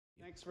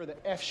Thanks for the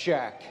F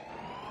Shack.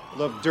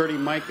 Love Dirty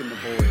Mike and the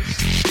boys.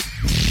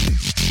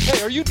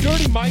 Hey, are you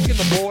Dirty Mike and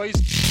the boys?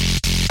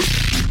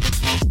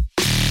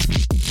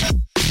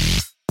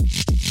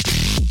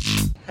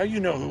 How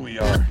you know who we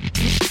are?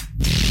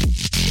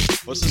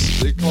 What's this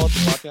they call it,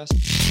 the podcast?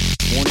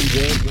 Morning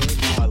Good.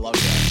 Oh, I love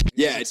that.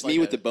 Yeah, it's me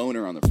with the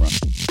boner on the front.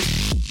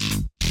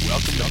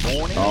 Welcome to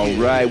morning. All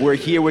right, we're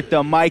here with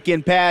the Mike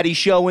and Patty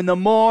show in the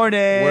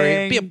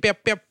morning. Mike and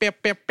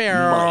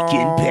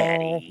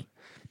Patty.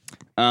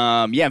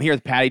 Yeah, I'm here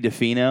with Patty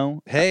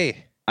DeFino.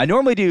 Hey. I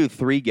normally do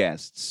 3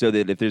 guests so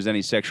that if there's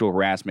any sexual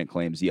harassment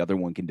claims, the other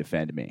one can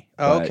defend me.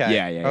 Oh, But okay.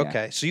 Yeah.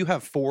 Okay. So you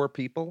have 4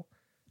 people?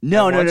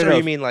 No. Or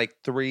you mean like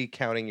 3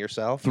 counting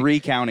yourself? 3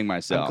 counting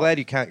myself. I'm glad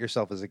you count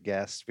yourself as a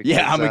guest. Because,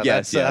 Yeah, I'm a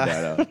guest.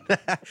 No.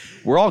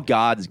 We're all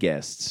God's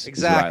guests.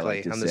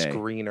 Exactly. Like on this say.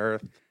 green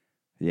earth.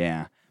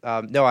 Yeah.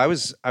 No, I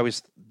was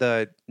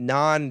the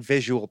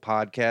non-visual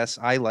podcast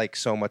I like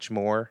so much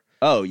more.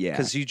 Oh, yeah.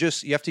 Because you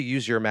have to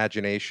use your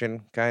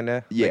imagination, kind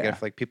of. Yeah. Like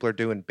if like people are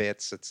doing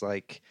bits, it's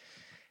like,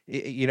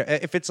 you know,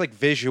 if it's like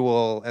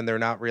visual and they're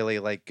not really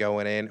like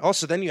going in.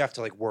 Also, then you have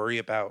to like worry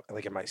about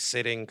like, am I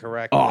sitting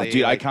correctly? Oh,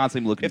 dude, like, I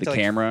constantly look at the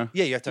camera.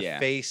 Yeah, you have to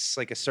face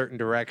like a certain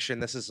direction.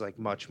 This is like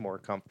much more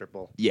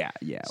comfortable. Yeah.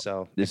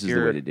 So this is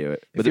the way to do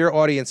it. If your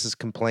audience is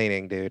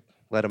complaining, dude,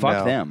 let them know.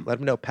 Fuck them. Let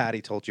them know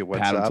Patty told you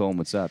what's Pat up. told him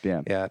what's up,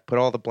 yeah. Yeah, put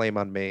all the blame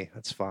on me.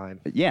 That's fine.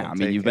 Yeah, I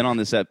mean, you've been on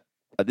this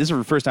this is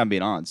your first time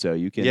being on, so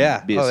you can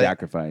be a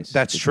sacrifice.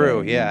 That's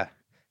true, yeah.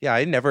 Yeah,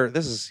 I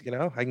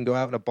can go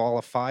out in a ball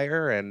of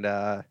fire and...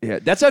 yeah,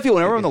 that's how I feel.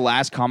 Whenever I'm the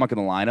last comic in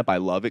the lineup, I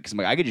love it because I'm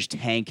like, I could just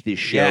tank this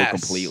show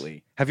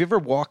completely. Have you ever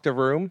walked a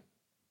room?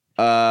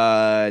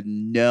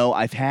 No,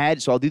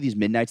 I'll do these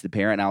Midnights of the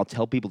Parent and I'll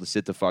tell people to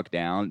sit the fuck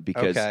down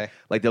because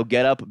like they'll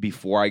get up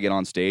before I get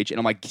on stage and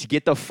I'm like,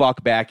 get the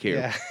fuck back here.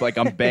 Yeah. Like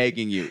I'm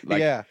begging you. Like,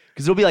 yeah.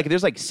 Because it'll be like,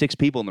 there's like 6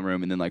 people in the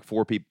room and then like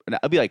 4 people, and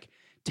I'll be like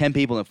 10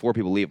 people and 4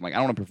 people leave. I'm like, I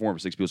don't want to perform for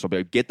 6 people, so I'll be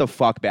like, get the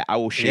fuck back. I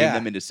will shame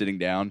them into sitting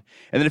down.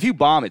 And then if you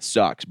bomb, it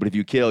sucks. But if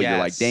you kill, you're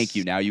like, thank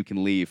you. Now you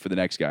can leave for the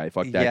next guy.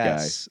 Fuck that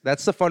guy.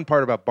 That's the fun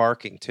part about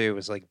barking too,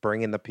 is like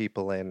bringing the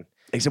people in.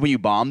 Except when you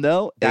bomb,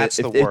 though, that's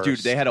the worst. Dude,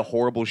 they had a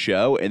horrible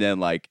show, and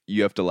then like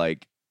you have to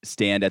like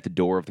stand at the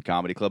door of the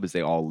comedy club as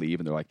they all leave,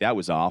 and they're like, "That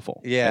was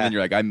awful." Yeah, and then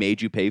you're like, "I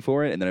made you pay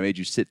for it, and then I made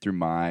you sit through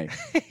my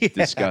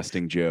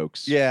disgusting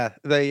jokes." Yeah,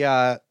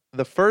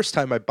 the first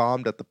time I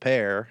bombed at the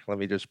Pair, let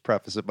me just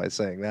preface it by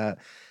saying that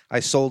I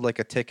sold like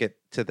a ticket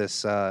to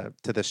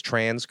this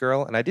trans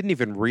girl, and I didn't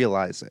even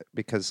realize it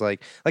because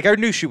like I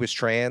knew she was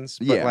trans,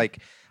 but like.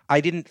 I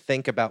didn't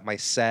think about my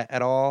set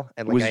at all,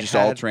 and like was it just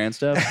all trans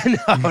stuff?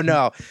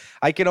 No.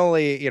 I can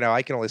only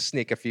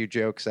sneak a few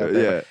jokes out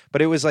there. Yeah.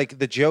 But it was like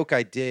the joke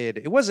I did.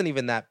 It wasn't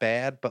even that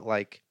bad, but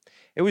like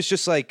it was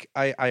just like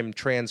I'm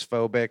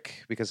transphobic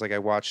because like I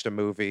watched a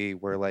movie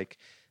where like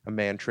a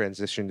man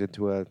transitioned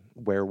into a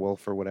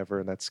werewolf or whatever,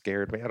 and that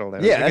scared me. I don't know.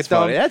 Yeah, that's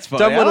funny. That's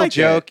funny. Dumb little like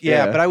joke. That.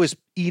 Yeah, but I was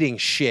eating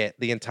shit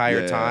the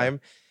entire time.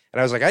 And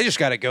I was like, I just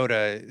got to go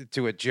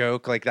to a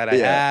joke like that I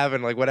have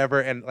and like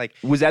whatever. And like,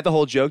 was that the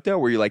whole joke though?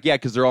 Where you're like, yeah,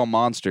 because they're all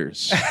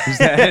monsters.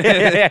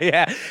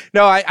 yeah.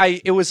 No,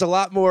 it was a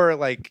lot more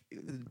like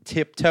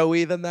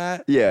tiptoey than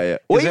that. Yeah.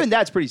 Well, even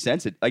that's pretty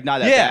sensitive. Like not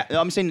that bad.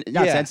 I'm saying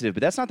not sensitive,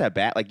 but that's not that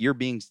bad. Like you're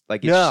being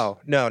like no.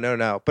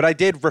 But I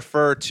did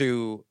refer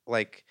to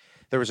like.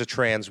 There was a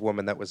trans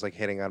woman that was like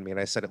hitting on me, and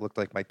I said it looked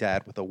like my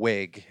dad with a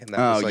wig. And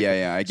that was like,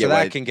 I get so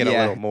that can get a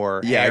little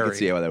more hairy. I can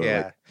see how that would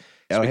work.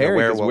 Oh, Harry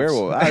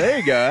werewolf. Oh, there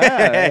you go.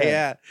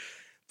 Yeah.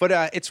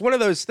 But it's one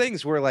of those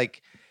things where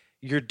like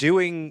you're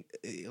doing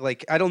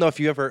like I don't know if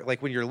you ever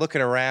like when you're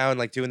looking around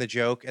like doing the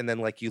joke and then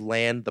like you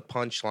land the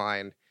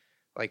punchline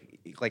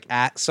like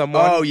at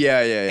someone. Oh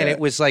yeah. And it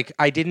was like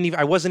I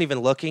wasn't even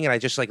looking and I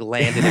just like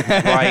landed it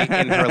right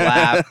in her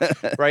lap,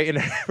 right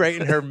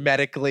in her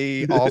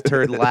medically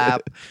altered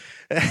lap.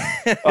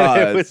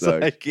 It was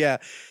sucks. like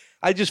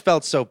I just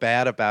felt so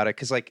bad about it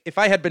because, like, if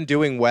I had been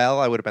doing well,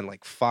 I would have been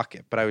like, "Fuck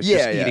it," but I was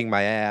just eating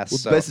my ass. Well,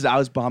 so. the best is I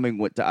was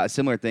bombing a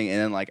similar thing, and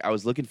then like I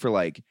was looking for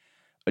like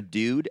a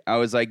dude. I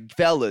was like,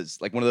 "Fellas,"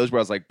 like one of those where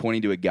I was like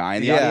pointing to a guy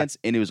in the audience,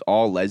 and it was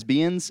all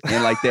lesbians,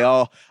 and like they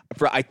all.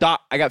 I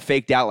thought I got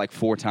faked out like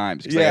 4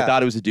 times because like, I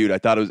thought it was a dude. I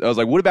was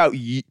like, "What about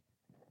you?"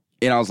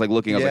 And I was like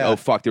looking. I was like, "Oh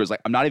fuck!" There was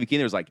like I'm not even kidding.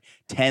 There was like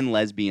 10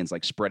 lesbians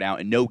like spread out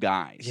and no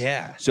guys.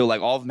 Yeah. So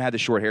like all of them had the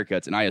short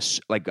haircuts, and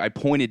I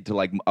pointed to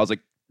like I was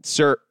like,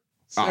 "Sir."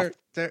 No,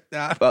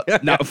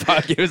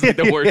 fuck! It was like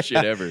the worst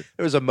shit ever.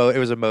 It was a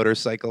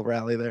motorcycle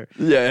rally there.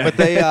 Yeah, but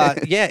they,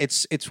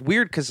 it's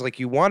weird because like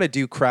you want to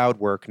do crowd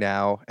work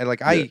now, and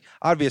like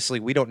obviously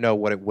we don't know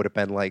what it would have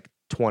been like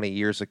 20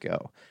 years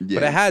ago,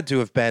 but it had to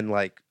have been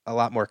like a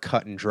lot more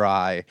cut and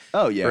dry.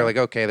 Oh yeah, we're like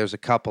okay, there's a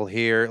couple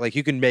here. Like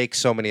you can make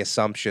so many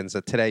assumptions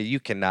that today you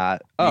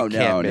cannot. You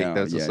can't make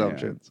those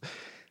assumptions. Yeah.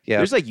 Yeah.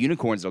 There's like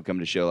unicorns that'll come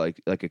to show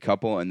like a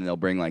couple, and then they'll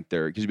bring like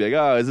because you'll be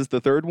like, oh, is this the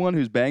third one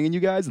who's banging you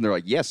guys? And they're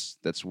like, yes,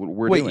 that's what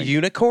we're doing. Wait,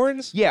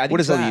 unicorns? Yeah, I think what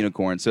it's called a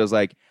unicorn. So it was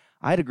like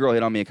I had a girl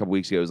hit on me a couple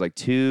weeks ago. It was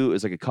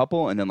like a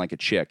couple, and then like a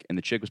chick, and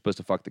the chick was supposed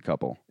to fuck the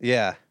couple.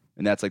 Yeah.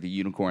 and that's like the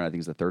unicorn. I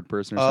think is the third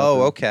person. Or Oh,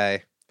 something.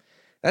 okay.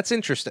 That's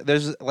interesting.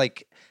 There's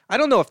like, I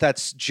don't know if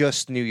that's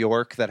just New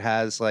York that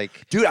has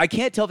like, Dude, I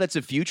can't tell if that's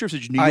the future of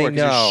New I York. 'Cause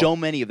know. There's so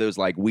many of those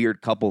like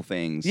weird couple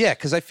things. yeah,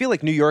 because I feel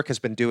like New York has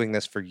been doing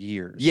this for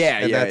years. Yeah,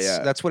 and yeah, that's,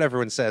 yeah. That's what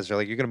everyone says. They're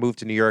like, you're gonna move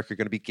to New York, you're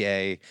gonna be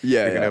gay,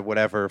 Yeah, you're yeah. gonna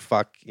whatever,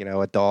 fuck,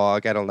 a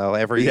dog. I don't know,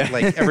 like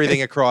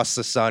everything across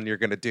the sun you're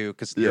gonna do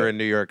because you're in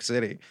New York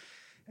City.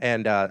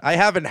 And I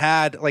haven't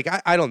had like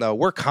I don't know.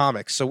 We're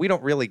comics, so we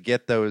don't really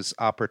get those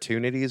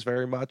opportunities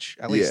very much.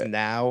 At least Yeah.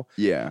 now.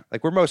 Yeah.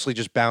 Like we're mostly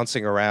just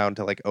bouncing around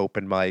to like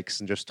open mics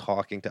and just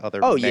talking to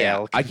other. Oh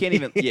male yeah. I can't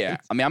even. Yeah. comedians.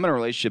 I mean, I'm in a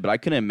relationship, but I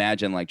couldn't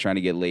imagine like trying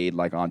to get laid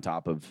like on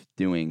top of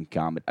doing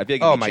comedy. I feel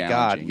like. Oh it'd be my god,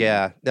 challenging.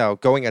 yeah. No,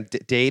 going on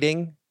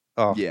dating.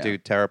 Oh, Yeah.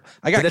 dude, terrible.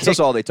 I But got that's kicked.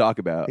 also all they talk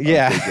about.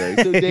 Yeah.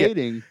 So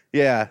dating.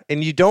 Yeah,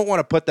 and you don't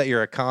want to put that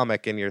you're a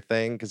comic in your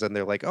thing because then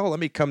they're like, "Oh, let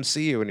me come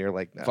see you," and you're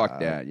like, nah.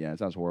 Fuck that. Yeah. It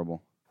sounds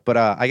horrible. But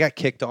I got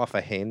kicked off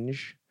a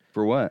Hinge.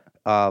 For what?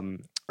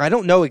 I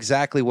don't know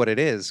exactly what it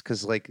is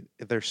because like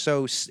they're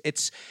so.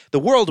 It's the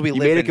world we You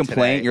live made a in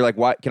complaint. today. You're like,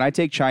 what? Can I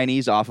take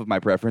Chinese off of my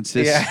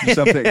preferences? Yeah,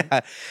 Something.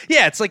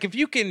 Yeah, it's like if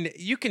you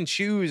can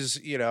choose,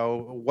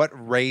 what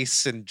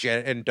race and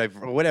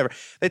whatever.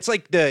 It's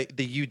like the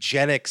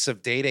eugenics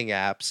of dating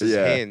apps is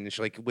Yeah. Hinge,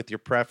 like with your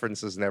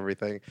preferences and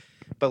everything.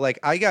 But like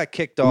I got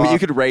kicked off. Well, you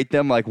could rate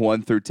them like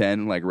 1 through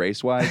 10, like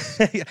race wise.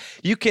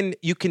 you can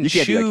You can't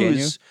choose. do that, can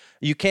you?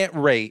 You can't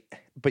rate,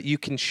 but you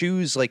can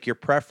choose like your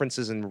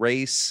preferences in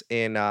race,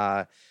 in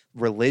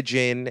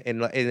religion,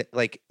 and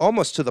like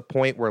almost to the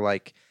point where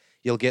like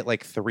you'll get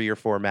like 3 or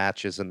 4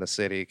 matches in the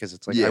city because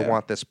it's like I Yeah.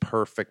 want this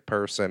perfect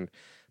person.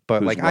 But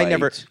Who's like I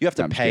never, white. you have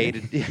to I'm just pay.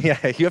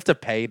 kidding. You have to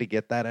pay to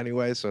get that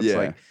anyway. So it's Yeah.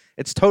 like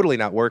it's totally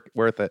not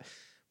worth it.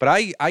 But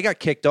I got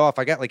kicked off.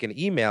 I got like an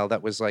email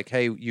that was like,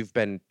 "Hey, you've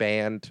been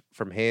banned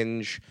from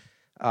Hinge.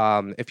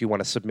 If you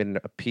want to submit an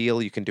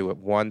appeal, you can do it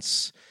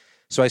once."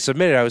 So I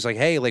submitted. I was like,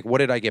 "Hey, like, what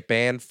did I get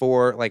banned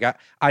for?" Like,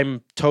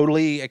 I'm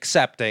totally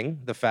accepting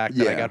the fact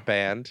that I Yeah. got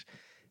banned.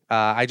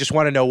 I just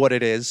want to know what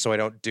it is so I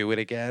don't do it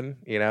again,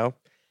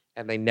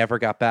 And they never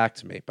got back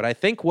to me. But I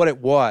think what it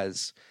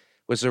was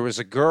there was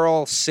a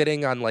girl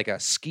sitting on like a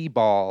skee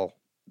ball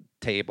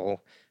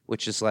table,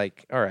 which is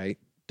like, all right,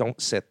 don't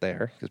sit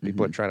there because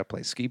people are trying to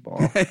play skee ball.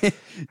 I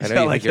It's know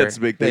not you like think that's a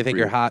big they thing think for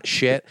you're you. hot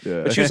shit.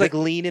 Yeah. But she was like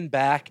leaning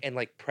back and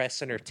like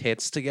pressing her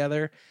tits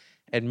together.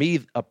 And me,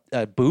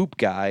 a boob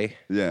guy,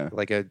 Yeah.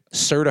 like a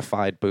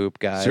certified boob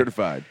guy.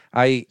 Certified.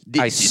 I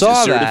This is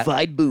saw a that.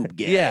 certified boob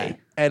guy. Yeah.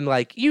 And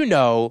like,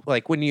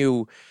 like when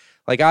you,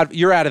 like,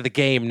 you're out of the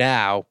game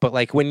now, but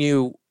like when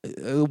you,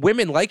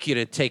 women like you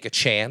to take a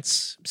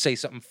chance, say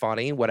something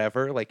funny,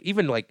 whatever, like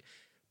even like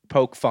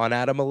poke fun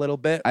at them a little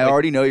bit. I Like,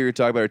 already know you're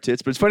talking about our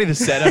tits, but it's funny the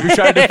setup. You're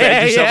trying to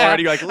defend yourself Yeah.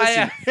 already. You're like,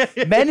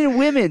 listen, men and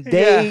women,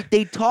 Yeah.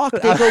 they talk, they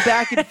go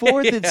back and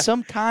forth, and Yeah.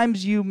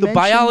 sometimes you the mention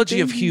biology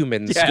of things.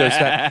 humans goes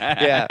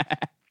that. Yeah.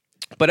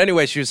 But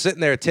anyway, she was sitting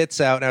there, tits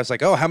out, and I was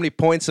like, "Oh, how many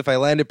points if I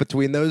landed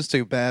between those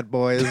two bad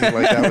boys?" And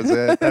like that was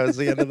it. That was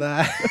the end of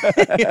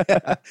that.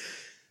 Yeah.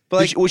 But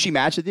like, Will she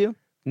match with you?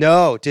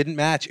 no, didn't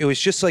match. It was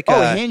just like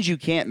Oh, Hinge, you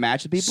can't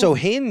match with people. So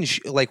Hinge,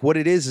 like what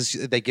it is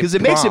they give because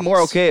it makes it more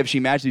prompts. okay if she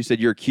matched you, said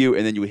you're cute,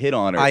 and then you hit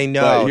on her. I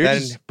know, But you're then,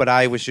 just- but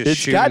I was just it's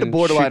shooting, kind of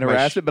borderline shooting my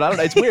harassment, but I don't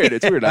know. It's weird.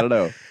 It's weird. I don't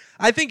know.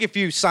 I think if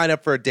you sign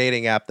up for a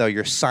dating app, though,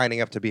 you're signing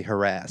up to be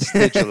harassed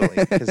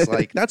digitally because,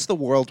 like, that's the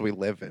world we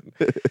live in.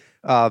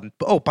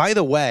 Oh, by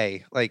the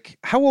way, like,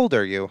 how old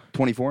are you?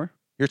 24.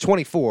 You're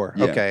 24.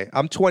 Yeah. Okay,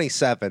 I'm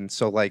 27.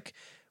 So, like,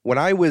 when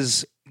I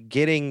was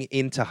getting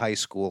into high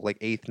school, like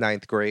 8th,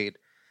 9th grade,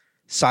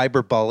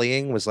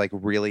 cyberbullying was like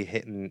really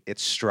hitting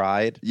its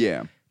stride.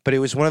 Yeah. But it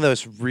was one of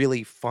those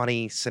really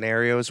funny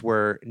scenarios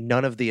where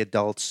none of the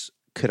adults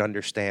could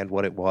understand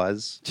what it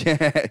was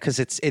because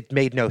it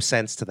made no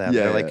sense to them.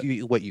 Yeah, They're like, yeah.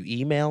 you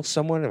email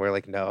someone? And we're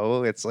like,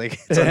 no, it's like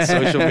it's on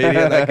social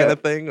media, that kind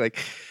of thing. Like,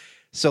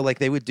 so like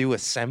they would do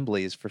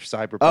assemblies for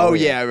cyberbullying. Oh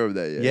yeah, I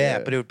remember that. Yeah,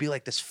 but it would be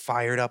like this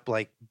fired up,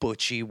 like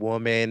butchy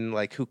woman,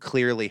 like who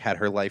clearly had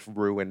her life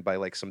ruined by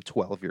like some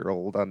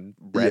 12-year-old on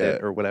Reddit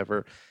Yeah. or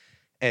whatever.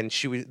 And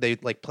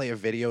they'd like play a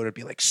video and it'd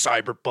be like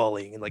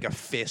cyberbullying and like a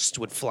fist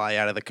would fly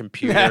out of the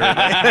computer. And,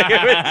 like,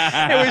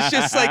 it was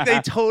just like they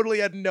totally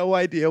had no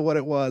idea what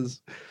it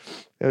was.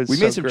 It was We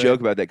so made some great. joke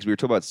about that because we were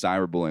talking about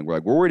cyberbullying. We're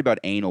like, we're worried about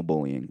anal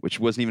bullying, which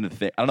wasn't even a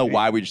thing. I don't know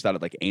why we just thought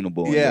of like anal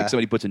bullying. Yeah. Like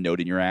somebody puts a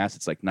note in your ass,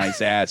 it's like nice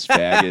ass,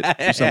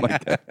 faggot, or something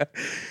like that.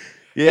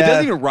 It Yeah.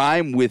 doesn't even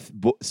rhyme with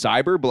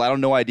cyber, but I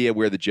don't no idea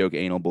where the joke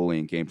anal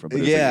bullying came from. But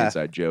it's like Yeah. an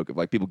inside joke of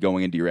like people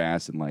going into your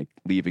ass and like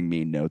leaving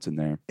mean notes in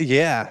there.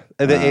 Yeah.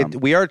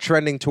 We are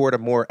trending toward a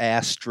more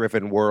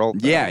ass-driven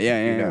world. Though, Yeah, if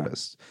yeah, you yeah.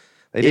 noticed.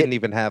 They didn't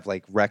even have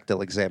like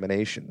rectal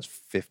examinations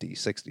 50,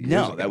 60 years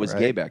No, ago. that was right?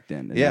 gay back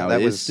then. And Yeah, now that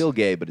it is was- still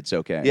gay, but it's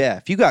okay. Yeah,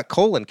 if you got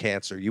colon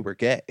cancer, you were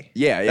gay.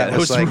 Yeah, yeah. That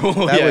was the like, rule.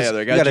 that Yeah, was- yeah, they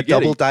you got got a you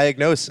getting- double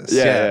diagnosis.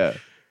 Yeah.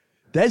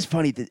 That's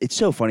funny. It's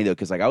so funny though,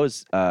 because like I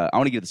was, I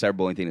want to get to the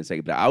cyberbullying thing in a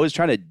second, but I was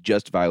trying to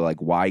justify like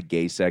why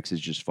gay sex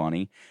is just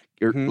funny,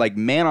 or Mhm. like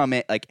man on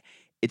man. Like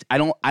I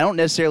don't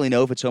necessarily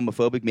know if it's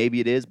homophobic. Maybe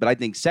it is, but I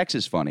think sex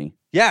is funny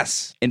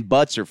Yes. and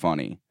butts are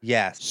funny.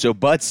 Yes. So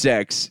butt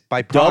sex,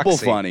 By double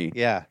proxy. funny.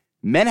 Yeah.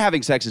 Men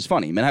having sex is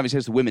funny. Men having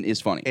sex with women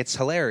is funny. It's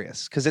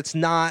hilarious because it's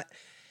not.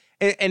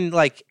 And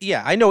like,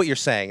 yeah, I know what you're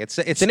saying. It's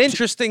an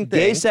interesting thing.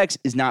 Gay sex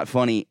is not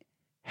funny.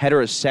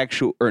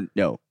 Heterosexual or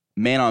no,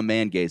 man on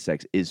man gay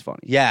sex is funny.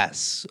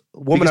 Yes.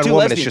 Woman Because on two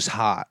woman, it's lesbians- just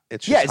hot.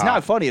 It's just Yeah, it's hot.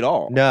 not funny at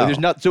all. No. Like, there's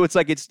not. So it's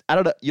like I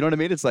don't know. You know what I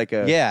mean? It's like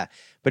a Yeah,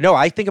 but no,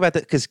 I think about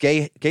that because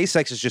gay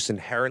sex is just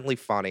inherently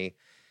funny,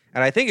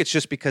 and I think it's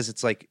just because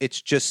it's like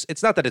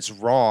it's not that it's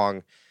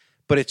wrong,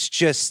 but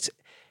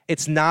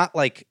it's not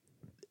like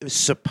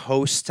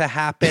supposed to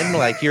happen.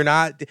 Like you're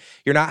not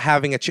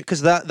having a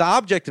because the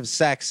object of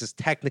sex is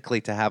technically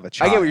to have a I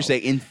child. get what you're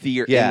saying in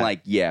theory. Yeah.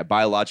 In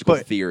biological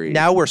but theory.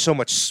 now we're so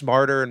much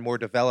smarter and more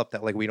developed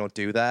that like we don't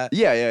do that.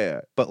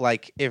 yeah. But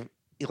like if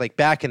like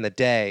back in the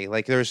day,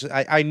 like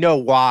I know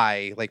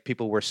why like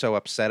people were so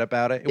upset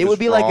about it. It was would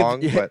be wrong,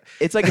 like if, but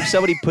it's like if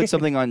somebody put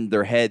something on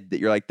their head that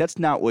you're like, that's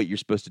not what you're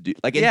supposed to do.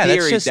 Like in yeah,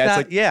 theory, that's just not,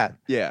 like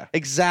yeah.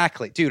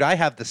 exactly, dude. I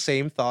have the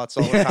same thoughts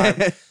all the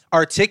time.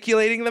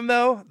 Articulating them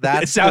though,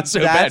 that's It sounds so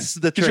that's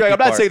bad. the 'Cause you're tricky like, I'm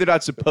not part. saying they're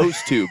not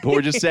supposed to, but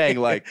we're just saying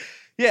like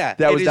yeah,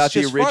 that it was is not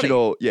the just funny.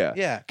 original. Yeah,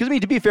 Yeah. Because I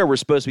mean, to be fair, we're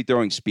supposed to be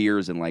throwing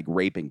spears and like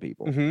raping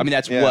people. Mhm. I mean,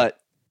 that's Yeah. what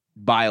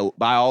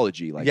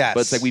biology like. Yes.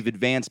 But it's like we've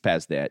advanced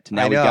past that. To I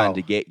now we've gotten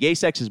know. to gay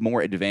sex is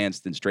more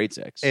advanced than straight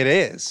sex. It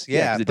is,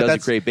 yeah, 'cause it but doesn't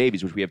that's create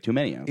babies, which we have too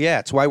many of. yeah.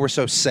 It's why we're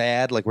so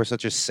sad. Like we're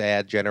such a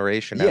sad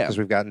generation now Yeah. because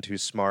we've gotten too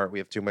smart. We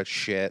have too much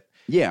shit,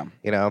 Yeah.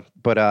 you know.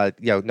 But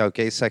no,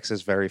 gay sex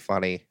is very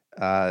funny.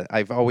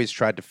 I've always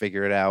tried to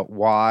figure it out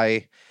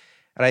why,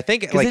 and I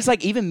think Because it's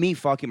like even me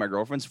fucking my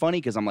girlfriend's funny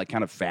because I'm like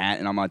kind of fat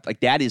and I'm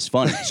like that is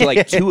funny. So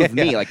like two of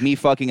me, like me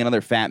fucking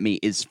another fat me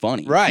is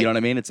funny. Right. You know what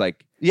I mean? It's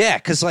like yeah,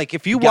 because like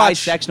if you guy watch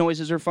sex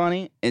noises are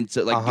funny, and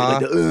so like, Uh-huh. like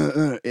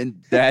the,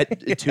 and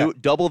that two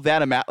double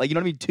that amount. Like you know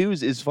what I mean?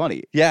 Twos is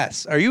funny.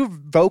 yes, are you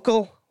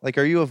vocal? Like,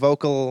 are you a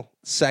vocal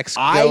sex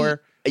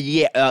goer?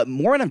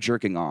 More when I'm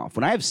jerking off.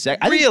 When I have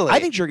sex, Really? I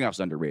think jerking off is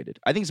underrated.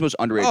 I think it's the most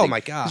underrated. Oh thing. my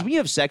God. Because when you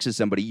have sex with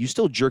somebody, you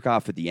still jerk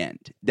off at the end.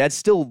 That's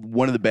still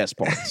one of the best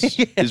parts.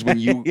 Is when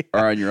you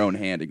are on your own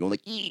hand and go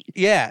like, "Ee."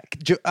 Yeah,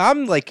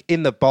 I'm like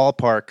in the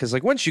ballpark because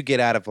like once you get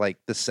out of like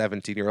the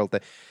 17-year-old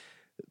thing,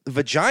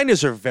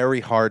 vaginas are very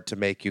hard to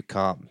make you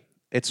come.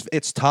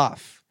 It's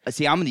tough.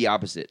 See, I'm the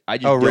opposite. I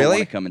just Oh, don't really?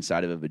 want to come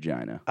inside of a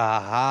vagina.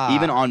 Aha.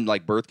 Even on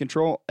like birth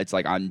control, it's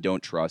like I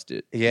don't trust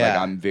it. Yeah.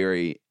 like I'm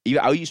very.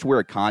 Even I used to wear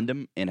a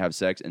condom and have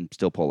sex and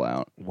still pull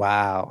out.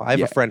 wow, I have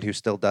Yeah. a friend who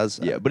still does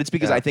that. Yeah, but it's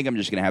because Yeah. I think I'm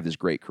just gonna have this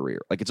great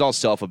career. Like it's all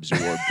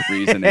self-absorbed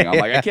reasoning. I'm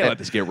like, I can't let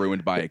this get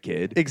ruined by a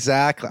kid.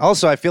 Exactly.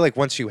 Also, I feel like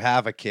once you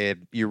have a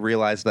kid, you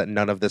realize that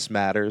none of this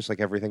matters.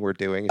 Like everything we're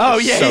doing is Oh,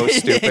 just yeah, so yeah,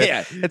 stupid.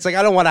 yeah. It's like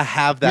I don't want to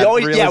have that. We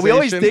always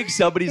realization. think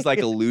somebody's like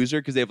a loser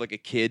because they have like a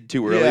kid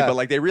too early, Yeah. but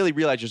like they really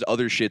realize just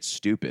other shit's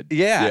stupid.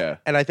 Yeah.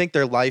 And I think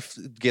their life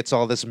gets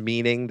all this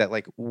meaning that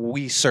like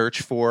we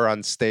search for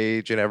on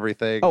stage and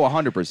everything. Oh,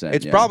 100%.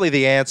 It's probably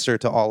the answer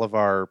to all of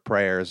our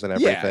prayers and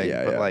Yeah, everything.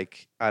 yeah, but yeah.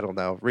 like, I don't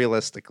know,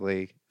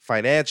 realistically,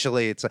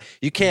 financially, it's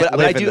you can't But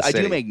live I in do. the I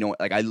city. do make noise.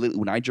 Like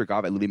when I jerk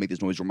off, I literally make this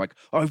noise where I'm like,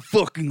 I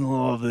fucking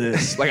love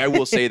this. Like I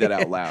will say that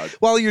out loud.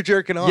 while you're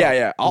jerking off.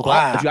 Yeah.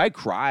 Wow. Dude, I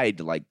cried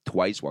like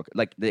twice.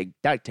 Like that.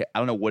 I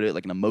don't know what it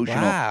like an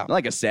emotional, Wow. not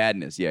like a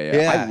sadness. Yeah.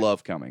 Yeah. I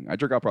love coming. I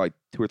jerk off probably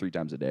 2 or 3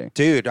 times a day.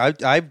 Dude,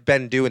 I've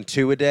been doing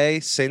 2 a day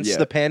since Yeah.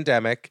 the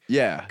pandemic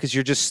Yeah. because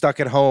you're just stuck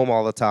at home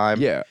all the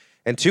time. Yeah.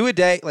 And 2 a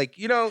day, like,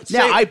 you know,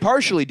 Now I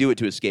partially do it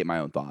to escape my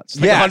own thoughts.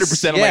 Like Yes,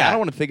 100%. I'm like, yeah. I don't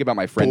want to think about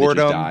my friend that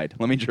Boredom. just died.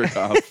 Let me jerk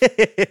off.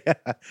 yeah.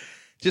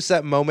 Just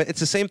that moment. It's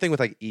the same thing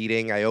with like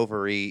eating. I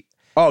overeat.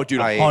 Oh,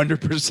 dude, I-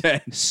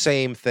 100%.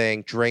 Same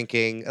thing.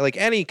 Drinking, like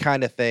any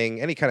kind of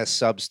thing, any kind of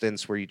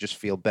substance where you just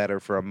feel better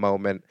for a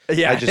moment.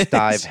 Yeah, I just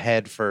dive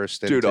head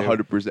first into. Dude,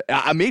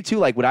 100%. Me too.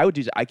 Like what I would do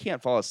is I can't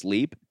fall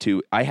asleep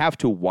I have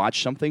to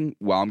watch something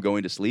while I'm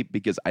going to sleep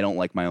because I don't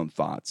like my own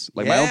thoughts.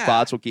 Like my own Yeah.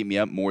 thoughts will keep me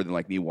up more than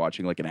like me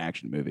watching like an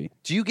action movie.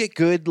 Do you get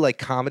good like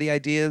comedy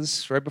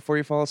ideas right before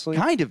you fall asleep?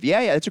 Kind of.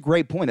 Yeah. That's a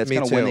great point. That's Me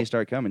kind of when too. they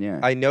start coming. Yeah.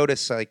 I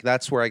notice like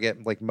that's where I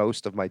get like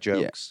most of my Yeah.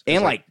 jokes. And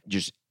It's like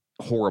just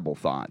horrible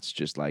thoughts.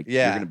 Just like you're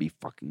Yeah. going to be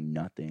fucking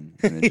nothing.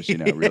 And then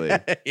just, really.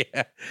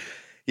 yeah.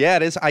 Yeah,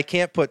 it is. I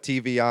can't put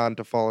TV on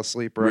to fall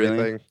asleep or Really?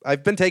 anything.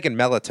 I've been taking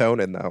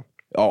melatonin though.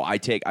 Oh, I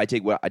take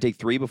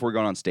 3 before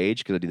going on stage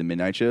because I do the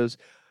midnight shows.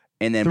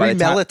 And then 3 by the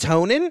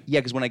time, melatonin?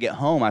 yeah, because when I get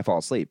home, I fall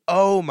asleep.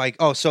 Oh my!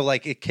 Oh, so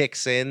like it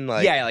kicks in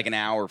like? Yeah, like an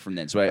hour from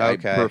then. So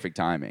Okay. perfect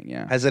timing.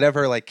 Yeah. Has it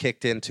ever like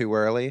kicked in too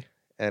early?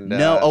 And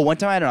No. One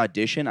time I had an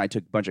audition. I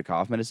took a bunch of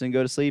cough medicine to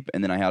go to sleep,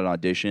 and then I had an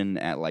audition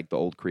at like the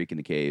old creek in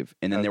the cave.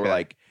 And then they were Okay.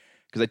 like,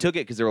 because I took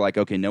it because they were like,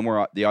 okay, no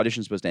more. The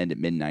audition's supposed to end at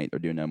midnight. They're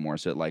doing no more.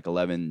 So at like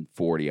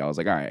 11:40, I was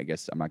like, all right, I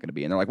guess I'm not going to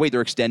be. And they're like, wait,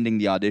 they're extending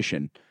the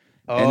audition.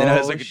 And then I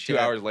was like, 2 shit.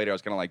 hours later, I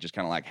was kind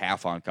of like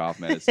half on cough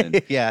medicine.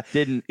 Yeah,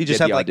 Didn't you just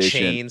get have the like audition.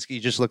 chains. You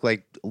just look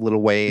like Lil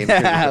Wayne.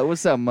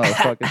 What's up,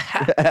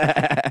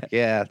 motherfucker?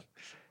 Yeah.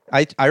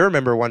 I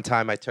remember one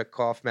time I took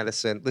cough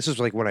medicine. This was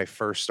like when I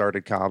first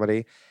started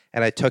comedy,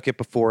 and I took it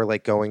before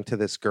like going to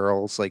this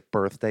girl's like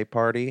birthday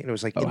party, and it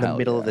was like in the hell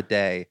middle of the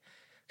day.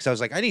 Because I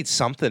was like, I need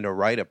something to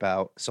write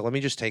about, so let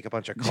me just take a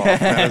bunch of cough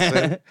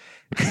medicine.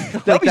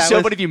 That'd be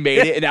so funny if you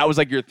made it and that was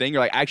like your thing.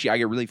 You're like, actually, I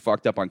get really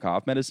fucked up on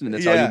cough medicine, and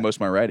that's how I do most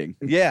of my writing.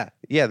 Yeah.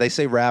 They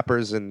say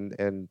rappers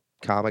and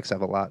comics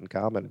have a lot in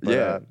common.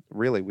 But,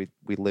 really, we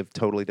live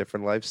totally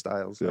different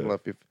lifestyles. I don't know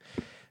if you've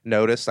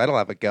noticed. I don't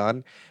have a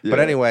gun, but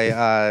anyway,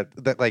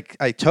 that like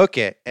I took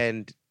it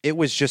and it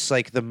was just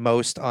like the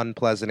most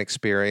unpleasant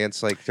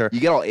experience. Like you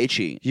get all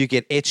itchy. You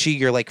get itchy.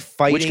 You're like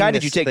fighting. Which kind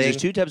did you take? Thing. There's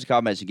two types of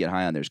cough medicine you get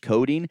high on. There's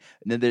codeine,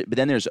 and then but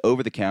then there's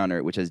over the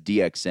counter, which has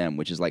DXM,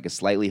 which is like a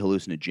slightly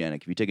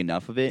hallucinogenic. If you take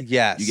enough of it,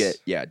 you get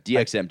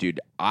DXM,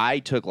 dude. I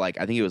took like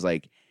I think it was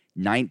like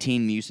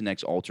 19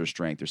 Mucinex Ultra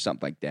Strength or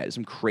something like that. It's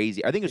some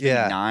crazy. I think it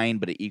was 9,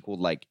 but it equaled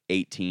like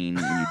 18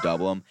 when you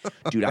double them.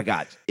 Dude, I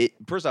got it.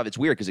 First off, it's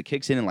weird because it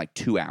kicks in like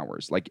 2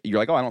 hours. Like you're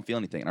like, oh, I don't feel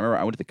anything. And I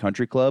remember I went to the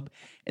country club,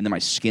 and then my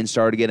skin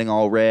started getting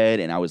all red,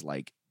 and I was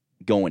like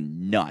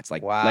going nuts.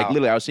 Like, like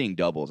literally, I was seeing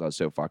doubles. I was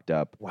so fucked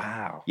up.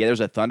 Wow. Yeah, there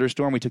was a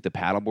thunderstorm. We took the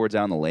paddle boards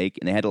out on the lake,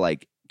 and they had to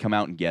like come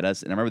out and get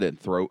us. And I remember they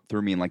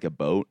threw me in like a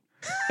boat.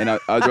 And I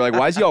was like,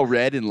 why is he all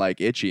red and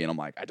like itchy? And I'm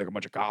like, I took a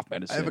bunch of cough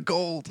medicine. I have a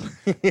cold.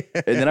 And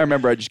then I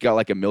remember I just got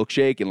like a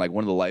milkshake, and like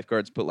one of the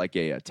lifeguards put like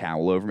a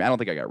towel over me. I don't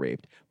think I got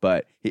raped,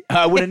 but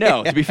I wouldn't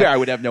know. To be fair, I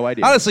would have no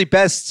idea. Honestly,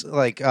 best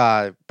like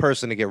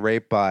person to get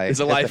raped by is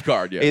a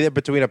lifeguard. Either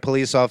between a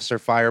police officer,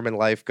 fireman,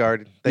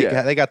 lifeguard.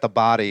 They got the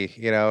body,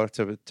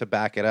 to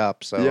back it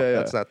up. So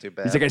that's not too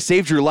bad. He's like, I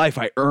saved your life.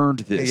 I earned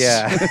this.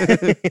 Yeah.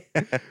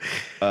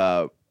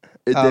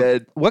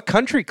 What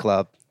country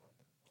club?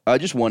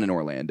 Just one in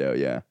Orlando,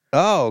 yeah.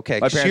 Oh, okay.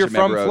 So you're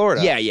from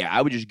Florida. Yeah.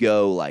 I would just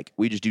go, like,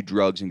 we just do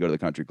drugs and go to the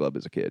country club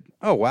as a kid.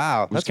 Oh,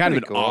 wow. That's kind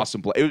of an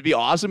awesome place. It would be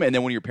awesome, and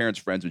then one of your parents'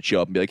 friends would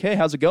show up and be like, hey,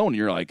 how's it going? And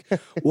you're like,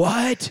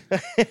 what?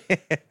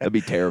 That'd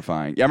be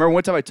terrifying. Yeah, I remember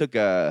one time I took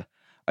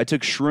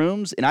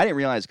shrooms, and I didn't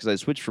realize because I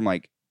switched from,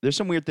 like, there's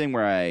some weird thing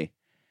where I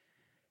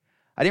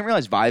didn't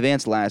realize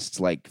Vyvanse lasts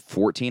like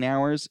 14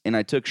 hours, and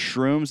I took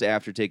shrooms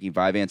after taking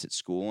Vyvanse at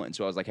school, and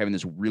so I was like having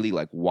this really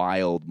like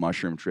wild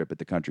mushroom trip at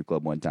the country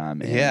club one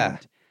time. And I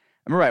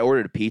remember I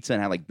ordered a pizza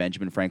and had like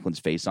Benjamin Franklin's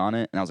face on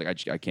it, and I was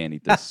like, I can't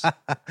eat this.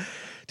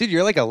 Dude,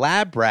 you're like a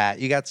lab rat.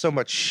 You got so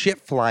much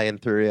shit flying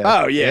through you.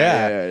 Oh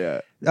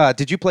yeah.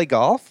 Did you play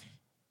golf?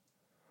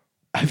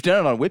 I've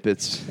done it on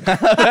whippets.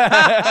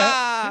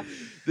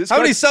 How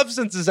many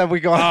substances have we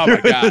gone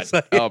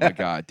through? Oh my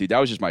god, dude, that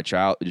was just my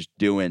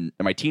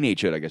my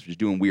teenagehood, I guess, was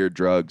doing weird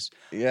drugs.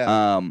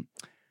 Yeah.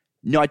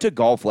 No, I took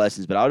golf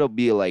lessons, but I would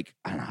be like,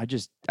 I don't know,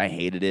 I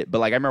hated it. But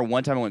like, I remember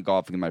one time I went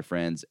golfing with my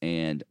friends,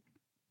 and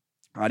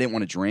I didn't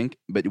want to drink,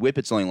 but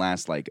whippets only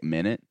last like a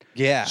minute.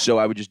 Yeah. So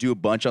I would just do a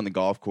bunch on the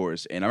golf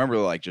course, and I remember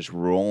like just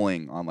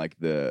rolling on like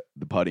the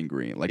putting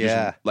green, like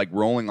just like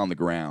rolling on the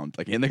ground,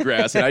 like in the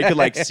grass, and I could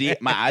like see it.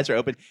 My eyes are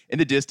open. In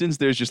the distance,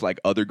 there's just like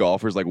other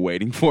golfers like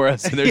waiting for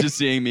us, and they're just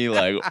seeing me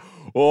like,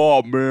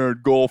 oh man,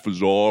 golf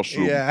is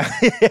awesome. Yeah.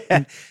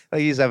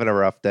 Like he's having a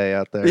rough day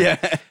out there.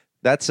 Yeah.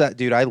 That's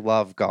dude, I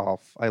love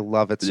golf. I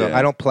love it. So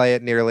I don't play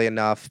it nearly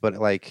enough, but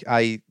like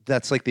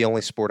that's like the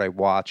only sport I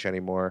watch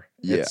anymore.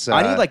 Yeah.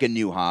 I need like a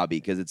new hobby,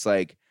 because it's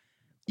like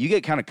you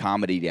get kind of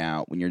comedied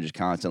out when you're just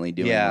constantly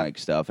doing like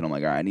stuff, and I'm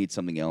like, all right, I need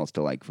something else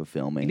to like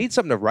fulfill me. You need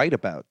something to write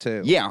about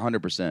too. Yeah,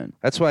 100%.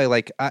 That's why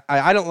like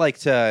I don't like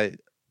to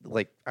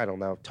like, I don't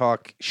know,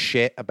 talk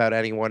shit about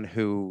anyone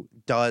who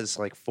does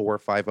like 4 or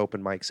 5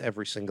 open mics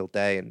every single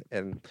day,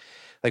 and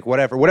like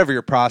whatever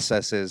your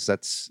process is,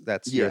 that's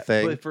your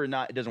thing.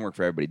 But it doesn't work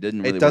for everybody.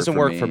 It doesn't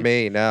work for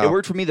me. No, it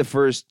worked for me the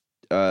first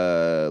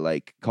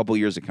like couple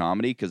years of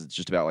comedy, because it's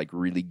just about like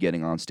really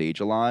getting on stage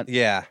a lot.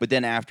 Yeah, but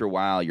then after a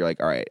while, you're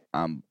like, all right,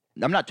 I'm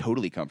not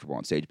totally comfortable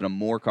on stage, but I'm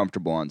more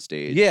comfortable on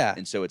stage. Yeah,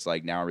 and so it's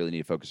like now I really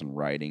need to focus on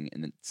writing,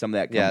 and then some of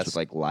that comes with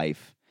like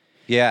life.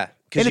 Yeah.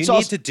 Because you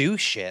need to do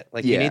shit.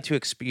 Like you need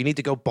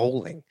to go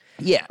bowling.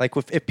 Yeah. Like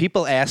if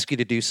people ask you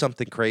to do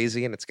something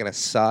crazy and it's gonna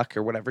suck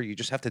or whatever, you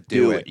just have to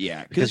do it.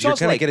 Yeah. Because you're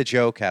gonna get a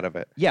joke out of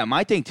it. Yeah.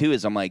 My thing too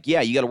is I'm like,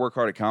 yeah, you got to work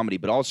hard at comedy,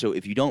 but also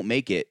if you don't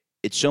make it,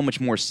 it's so much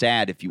more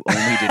sad if you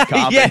only did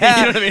comedy. You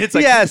know what I mean? It's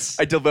like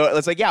I devote.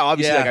 It's like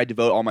obviously like I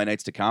devote all my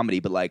nights to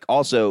comedy, but like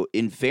also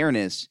in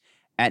fairness,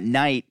 at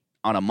night.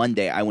 On a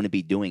Monday, I wouldn't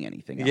be doing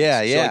anything else.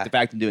 Yeah. So like the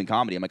fact I'm doing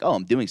comedy, I'm like, oh,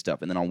 I'm doing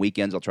stuff. And then on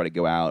weekends, I'll try to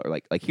go out, or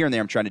like here and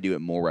there, I'm trying to do it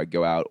more where I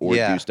go out or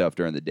do stuff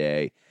during the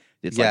day.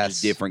 It's like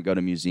just different, go to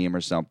a museum or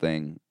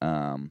something,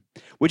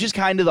 which is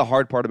kind of the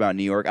hard part about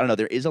New York. I don't know.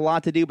 There is a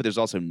lot to do, but there's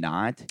also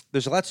not.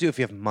 There's a lot to do if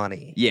you have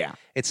money. Yeah.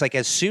 It's like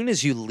as soon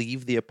as you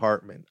leave the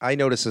apartment, I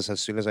noticed this as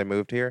soon as I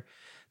moved here,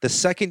 the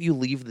second you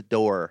leave the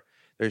door,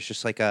 there's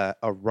just like a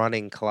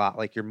running clock.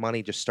 Like your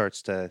money just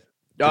starts to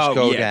just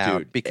go yeah, down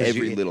dude. because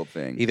Every you, little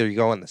thing. either you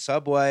go on the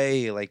subway,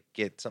 you like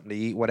get something to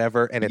eat,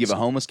 whatever, and You it's give a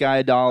homeless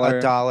guy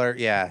 $1. $1,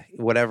 yeah,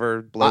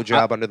 whatever,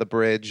 blowjob under the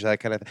bridge, that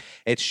kind of.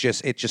 It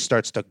just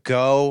starts to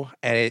go,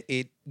 and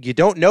it you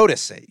don't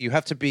notice it. You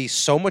have to be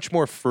so much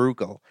more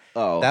frugal.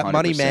 Oh, that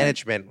money 100%.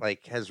 management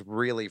like has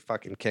really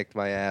fucking kicked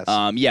my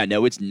ass. Yeah,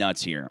 no, it's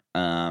nuts here.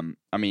 I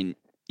mean,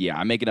 yeah,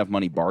 I make enough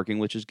money barking,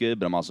 which is good,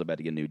 but I'm also about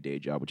to get a new day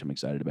job, which I'm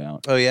excited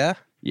about. Oh yeah,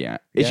 Yeah,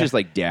 it's Yeah. just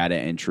like data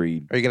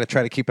entry. are you gonna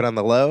try to keep it on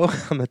the low,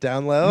 on the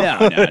down low?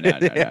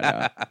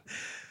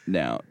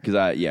 No, because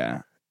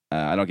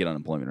I don't get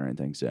unemployment or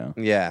anything. So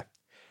Yeah.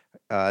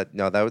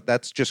 No,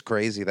 that's just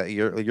crazy that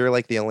you're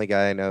like the only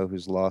guy I know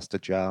who's lost a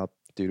job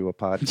due to a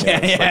podcast.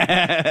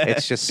 Like,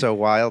 it's just so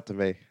wild to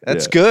me.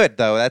 That's Yeah. good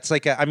though. That's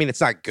like I mean, it's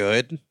not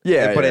good.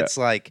 Yeah, but yeah. it's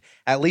like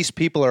at least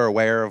people are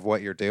aware of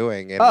what you're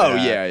doing. And,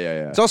 yeah.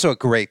 It's also a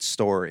great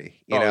story.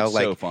 You know, it's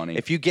like so funny.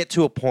 if you get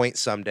to a point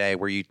someday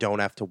where you don't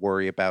have to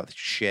worry about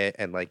shit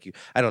and like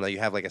I don't know, you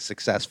have like a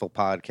successful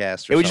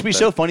podcast. Or It would just be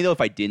so something. funny though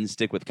if I didn't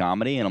stick with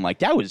comedy, and I'm like,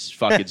 that was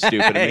fucking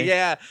stupid of me.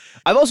 Yeah.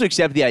 I've also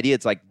accepted the idea.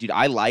 It's like, dude,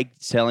 I like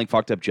telling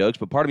fucked up jokes,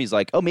 but part of me is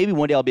like, oh, maybe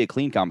one day I'll be a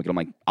clean comic. And I'm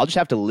like, I'll just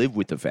have to live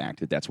with the fact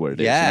that that's what it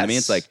is. You know what I mean?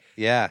 It's like,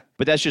 yeah.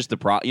 but that's just the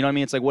you know what I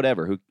mean? It's like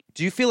whatever. Who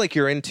Do you feel like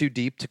you're in too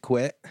deep to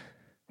quit?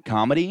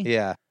 comedy?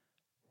 Yeah.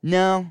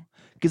 No,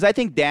 because I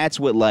think that's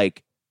what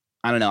like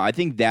I don't know. I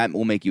think that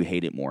will make you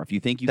hate it more if you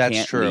think you That's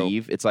can't true.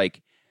 leave. It's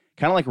like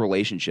kind of like a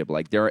relationship.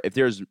 Like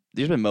there's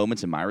been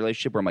moments in my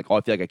relationship where I'm like, oh,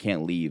 I feel like I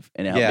can't leave,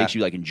 and it Yeah. makes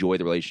you like enjoy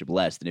the relationship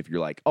less than if you're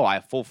like, oh, I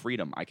have full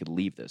freedom, I could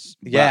leave this.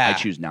 But Yeah. I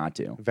choose not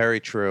to. Very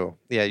true.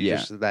 Yeah, you Yeah.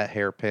 just that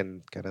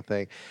hairpin kind of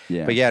thing.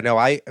 Yeah, But yeah, no,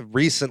 I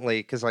recently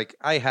because like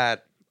I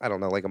had I don't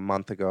know like a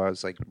month ago I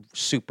was like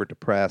super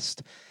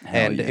depressed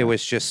Hell and yeah. it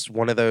was just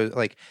one of those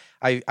like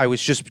I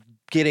was just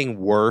getting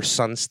worse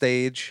on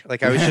stage.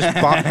 Like I was just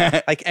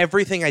like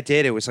everything I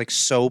did it was like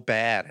so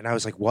bad and I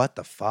was like what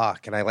the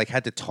fuck and I like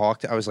had to talk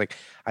to I was like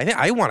I think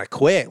I want to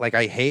quit. Like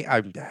I'm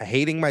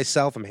hating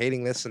myself. I'm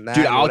hating this and that.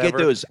 dude, and I'll get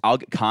whatever. those. I'll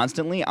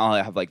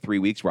have like 3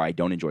 weeks where I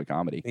don't enjoy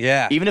comedy.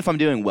 Yeah. Even if I'm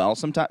doing well,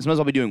 sometimes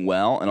I'll be doing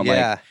well, and I'm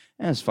Yeah.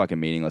 like, it's fucking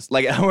meaningless.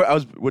 Like I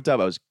was, what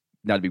time I was.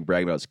 Not to be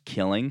bragging, but I was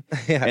killing.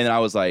 Yeah. And then I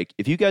was like,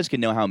 if you guys can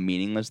know how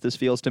meaningless this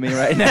feels to me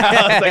right now,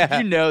 I was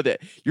like, you know that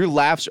your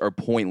laughs are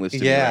pointless to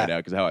me Yeah. right now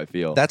because how I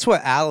feel. That's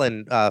what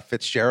Alan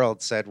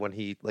Fitzgerald said when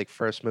he like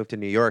first moved to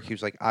New York. He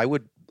was like, I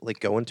would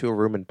like go into a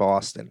room in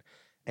Boston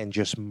and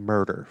just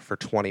murder for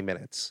 20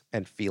 minutes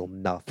and feel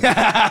nothing.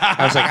 I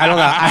was like, I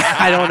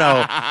don't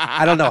know.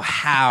 I don't know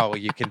how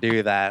you can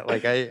do that.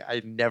 Like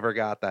I never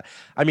got that.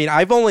 I mean,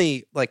 I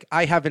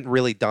haven't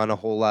really done a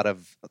whole lot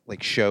of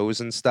like shows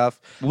and stuff.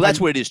 well,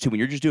 that's what it is too. When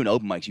you're just doing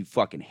open mics, you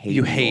fucking hate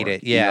You New hate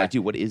York. it, You're yeah. like,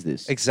 dude, what is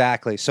this?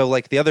 Exactly. So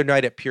like the other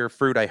night at Pure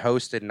Fruit, I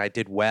hosted and I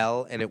did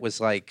well, and it was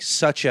like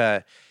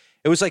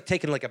it was like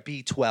taking like a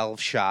B12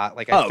 shot.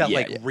 Like I felt yeah,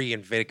 like yeah.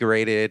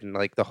 reinvigorated and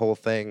like the whole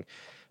thing.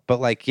 But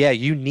like, yeah,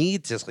 you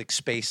need to like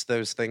space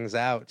those things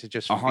out to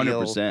just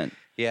 100%.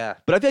 Yeah.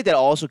 But I feel like that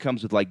also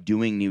comes with like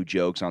doing new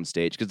jokes on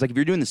stage. Because like if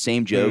you're doing the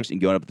same jokes and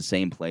going up at the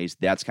same place,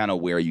 that's kind of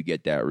where you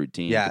get that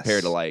routine. Yes.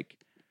 Compared to like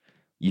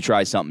you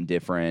try something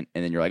different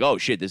and then you're like, oh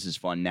shit, this is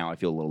fun. Now I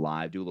feel a little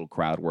live, do a little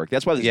crowd work.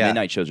 That's why these Yeah.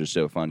 midnight shows are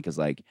so fun. Because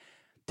like,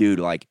 dude,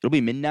 like it'll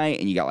be midnight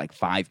and you got like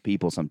 5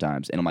 people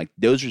sometimes. And I'm like,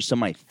 those are some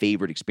of my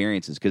favorite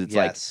experiences. Because it's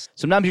like Yes.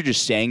 sometimes you're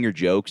just saying your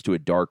jokes to a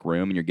dark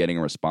room and you're getting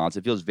a response.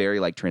 It feels very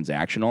like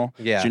transactional.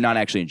 Yeah. So you're not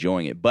actually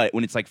enjoying it. But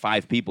when it's like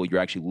 5 people, you're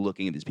actually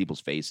looking at these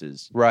people's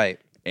faces. Right.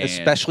 And-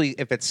 Especially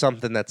if it's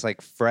something that's like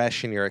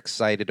fresh and you're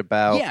excited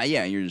about.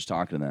 Yeah, and you're just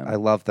talking to them. I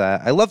love that.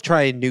 I love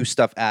trying new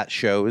stuff at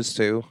shows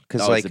too,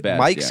 because Oh, it's like the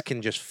best, mics yeah.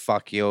 can just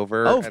fuck you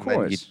over. Oh, of and then you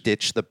course.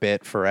 ditch the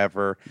bit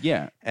forever.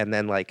 Yeah. And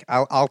then like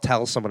I'll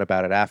tell someone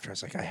about it after. I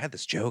was like, I had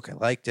this joke, I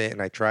liked it,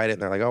 and I tried it,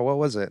 and they're like, oh, what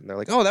was it? And they're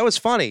like, oh, that was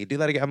funny. Do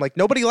that again. I'm like,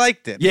 nobody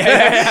liked it.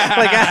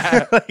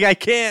 Yeah. I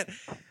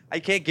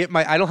can't get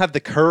I don't have the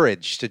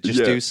courage to just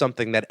Yeah. do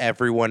something that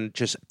everyone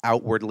just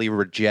outwardly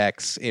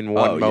rejects in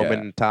one Oh, moment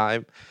yeah. in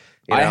time.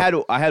 You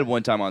know? I had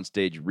one time on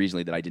stage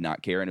recently that I did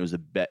not care, and it was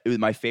it was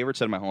my favorite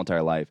set of my whole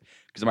entire life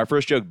because my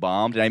first joke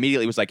bombed, and I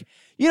immediately was like,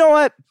 you know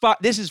what?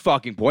 This is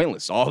fucking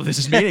pointless. All of this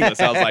is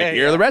meaningless. I was like,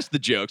 here are the rest of the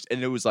jokes,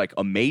 and it was like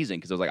amazing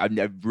because I was like, I've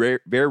never,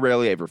 very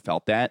rarely ever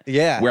felt that.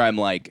 Yeah. Where I'm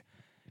like.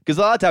 Because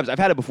a lot of times I've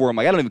had it before. I'm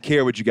like, I don't even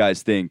care what you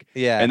guys think.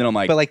 Yeah. And then I'm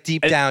like, But, like,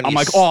 deep and down, I'm you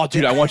like, oh,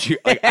 dude, I want you.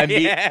 Like,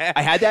 Yeah.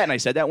 I had that and I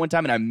said that one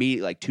time, and I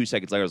immediately, like 2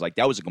 seconds later, I was like,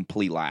 that was a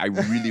complete lie. I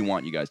really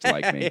want you guys to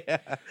like me. Yeah.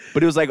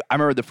 But it was like, I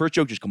remember the first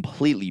joke just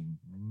completely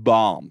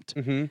bombed.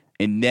 Mm-hmm.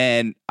 And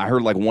then I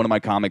heard like one of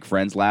my comic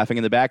friends laughing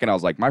in the back, and I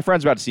was like, my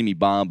friend's about to see me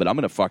bomb, but I'm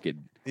going to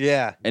fucking.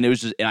 Yeah. And it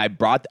was just, and I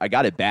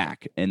got it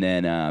back. And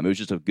then it was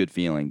just a good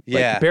feeling. Like,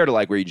 Yeah. compared to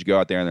like where you just go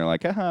out there and they're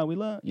like, haha, we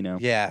love, you know.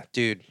 Yeah,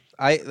 dude.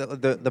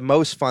 The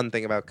most fun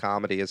thing about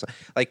comedy is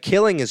like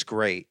killing is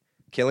great.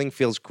 Killing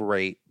feels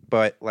great,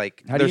 but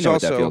like How do you there's know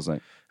also what that feels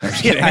like?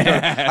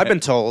 Yeah, I've been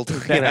told,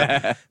 you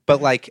know.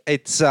 But like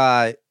it's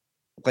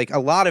like a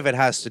lot of it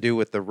has to do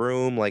with the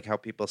room, like how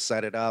people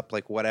set it up,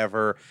 like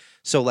whatever.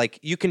 So like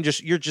you're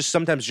just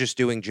sometimes just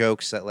doing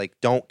jokes that like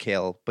don't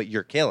kill, but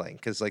you're killing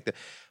because like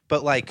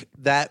but like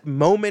that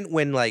moment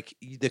when like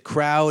the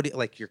crowd,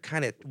 like you're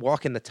kind of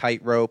walking the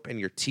tightrope and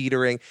you're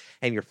teetering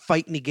and you're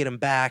fighting to get them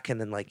back,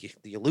 and then like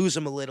you lose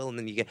them a little, and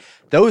then you get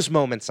those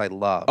moments I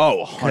love.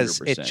 Oh, because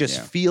 100%, it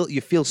just yeah.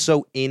 you feel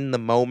so in the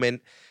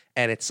moment.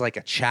 And it's like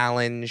a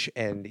challenge,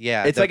 and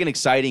it's like an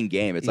exciting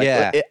game. It's like,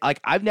 Yeah. like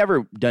I've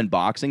never done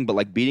boxing, but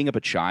like beating up a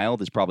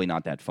child is probably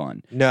not that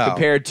fun. No.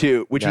 compared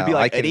to which would be No,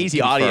 like I an can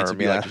easy audience would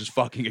be confirm, like yeah. just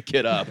fucking a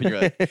kid up, and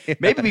you're like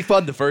maybe it'd be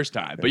fun the first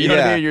time, but you know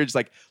what I Yeah. mean. You're just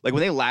like when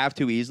they laugh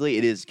too easily,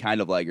 it is kind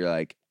of like you're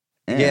like,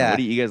 Yeah. What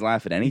do you guys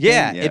laugh at anything?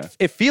 Yeah,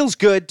 it feels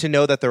good to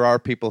know that there are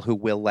people who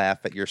will laugh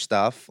at your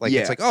stuff. Like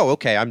Yeah. it's like, oh,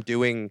 okay, I'm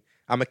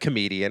a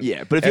comedian.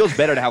 yeah, but it feels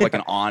better to have like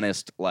an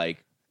honest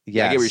like.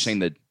 Yeah, I get what you're Yes. saying.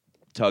 The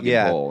tug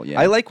Yeah. and pull. Yeah,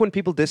 I like when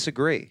people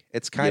disagree.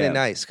 It's kind of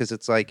Yeah. nice because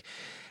it's like,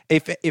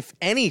 if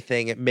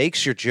anything, it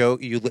makes your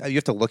joke. You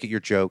have to look at your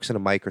jokes in a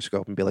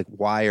microscope and be like,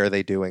 why are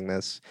they doing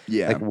this?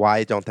 Yeah. like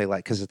why don't they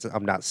like? Because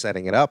I'm not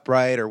setting it up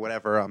right or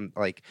whatever. I'm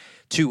like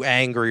too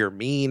angry or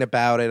mean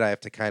about it. I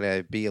have to kind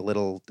of be a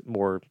little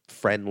more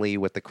friendly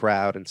with the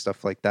crowd and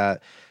stuff like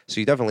that. So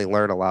you definitely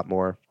learn a lot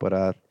more.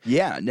 But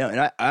Yeah, no,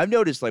 and I've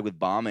noticed like with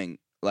bombing,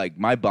 like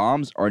my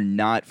bombs are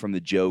not from the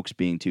jokes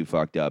being too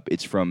fucked up.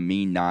 It's from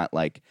me not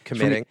like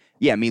Committing.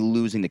 Me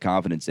losing the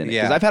confidence in it.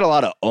 Because Yeah. I've had a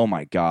lot of oh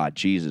my god,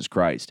 Jesus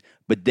Christ,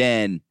 but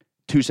then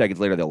 2 seconds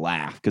later they'll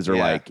laugh because they're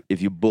Yeah. like,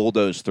 if you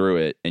bulldoze through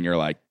it and you're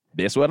like,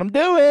 this is what I'm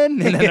doing,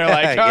 and then they're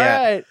like, all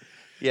Yeah. right.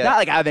 Yeah. Not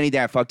like I have anything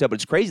I fucked up, but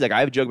it's crazy. Like I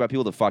have a joke about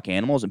people that fuck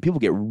animals, and people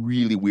get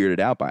really weirded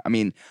out by it. I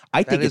mean, I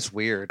think that it's is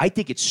weird. I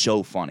think it's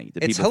so funny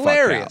that It's people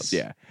hilarious. fuck cows.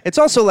 Yeah. It's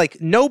also like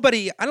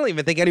nobody. I don't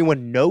even think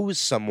anyone knows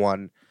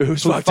someone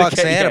Who's who fucked a fucks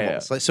cat, yeah,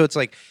 animals. Like, so it's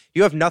like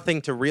you have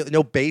nothing to really,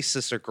 no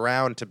basis or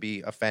ground to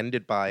be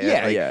offended by it.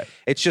 Yeah, Like, yeah.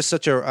 It's just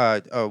such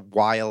a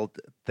wild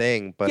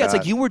thing. But Yeah, it's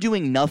like you were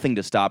doing nothing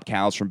to stop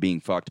cows from being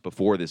fucked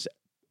before this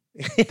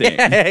thing.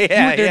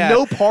 yeah,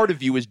 No part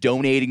of you is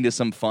donating to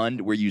some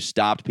fund where you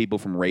stopped people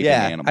from raping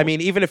yeah. animals. I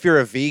mean, even if you're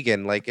a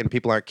vegan, like, and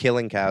people aren't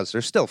killing cows,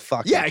 they're still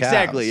fucking. yeah, cows.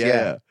 exactly.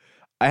 Yeah.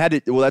 I had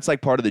to. Well, that's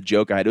like part of the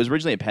joke I had. It was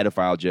originally a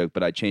pedophile joke,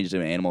 but I changed it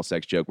to an animal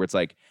sex joke where it's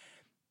like,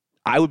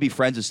 I would be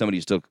friends with somebody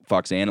who still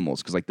fucks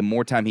animals because like the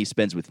more time he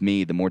spends with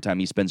me, the more time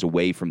he spends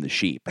away from the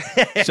sheep.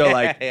 So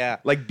like, Yeah.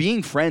 like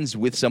being friends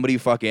with somebody who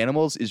fuck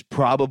animals is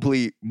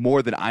probably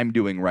more than I'm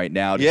doing right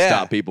now to Yeah.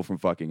 stop people from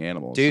fucking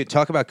animals. Dude,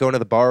 talk about going to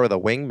the bar with a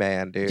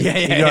wingman, dude. Yeah,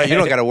 yeah, You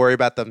don't got to worry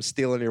about them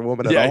stealing your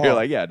woman at yeah, all. you're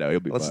like, yeah, no, he'll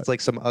be Unless fine. it's like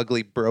some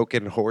ugly,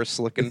 broken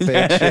horse-looking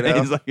bitch, you know?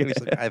 He's like- And he's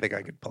like, I think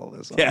I could pull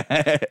this off. yeah.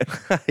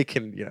 I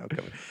can,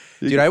 come.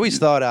 Dude, I always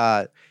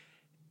thought,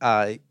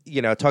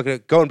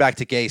 going back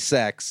to gay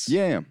sex.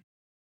 Yeah.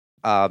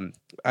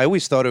 I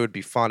always thought it would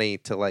be funny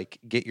to like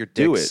get your dick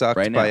Do it sucked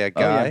right by now. a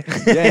guy.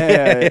 Oh,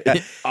 yeah.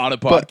 Yeah. On a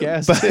But-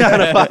 podcast. but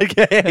on a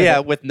podcast, yeah,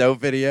 with no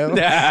video.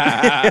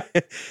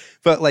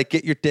 But like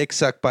get your dick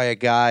sucked by a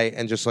guy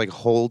and just like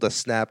hold a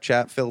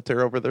Snapchat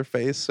filter over their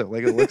face so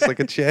like it looks like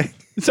a chick.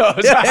 so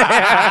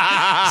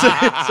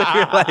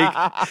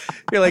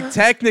You're like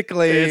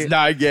technically it's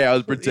not gay. I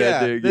was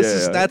pretending.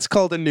 That's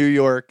called a New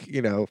York,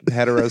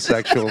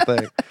 heterosexual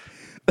thing.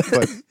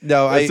 But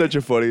no, That's such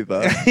a funny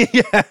thought.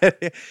 yeah.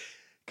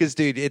 Because,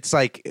 dude, it's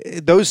like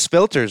those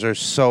filters are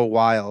so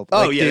wild.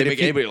 Oh, Like, yeah, dude, they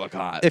make anybody look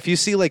hot. if you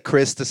see like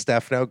Chris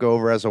Stefano go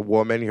over as a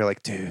woman, you're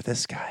like, dude,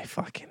 this guy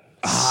fucking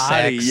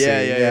Hottie. sexy.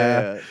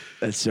 Yeah.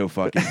 That's so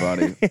fucking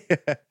funny.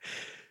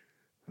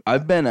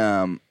 I've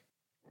been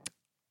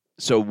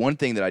so one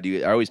thing that I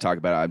do, I always talk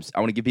about, I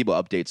want to give people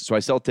updates. So I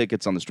sell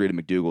tickets on the street of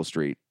McDougal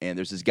Street, and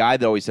there's this guy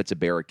that always sets a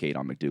barricade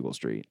on McDougal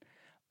Street.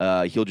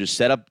 He'll just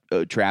set up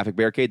a traffic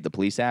barricade, the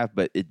police have,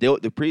 but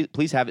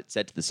police have it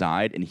set to the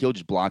side, and he'll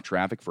just block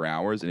traffic for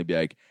hours, and he'll be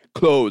like,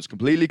 closed,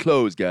 completely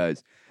closed,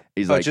 guys.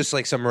 He's Oh, like, just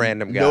like some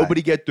random guy.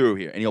 nobody get through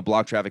here, and he'll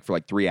block traffic for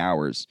like 3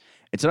 hours.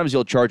 And sometimes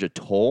he'll charge a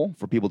toll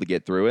for people to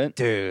get through it.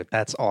 Dude,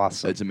 that's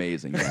awesome. It's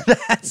amazing. Yeah.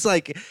 That's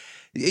like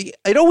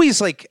it always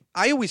like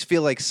I always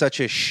feel like such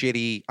a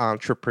shitty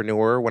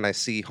entrepreneur when I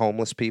see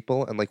homeless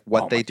people and like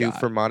what Oh they my do God.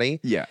 for money.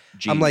 Yeah,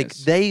 I'm like,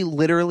 genius. they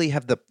literally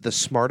have the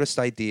smartest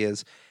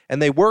ideas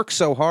and they work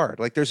so hard.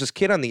 Like there's this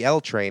kid on the L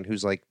train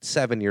who's like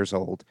 7 years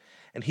old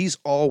and he's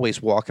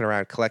always walking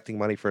around collecting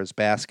money for his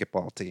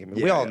basketball team. And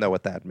we Yeah, all yeah. know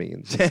what that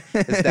means.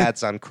 His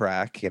dad's on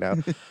crack,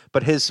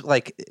 But his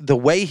like the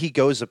way he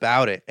goes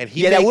about it and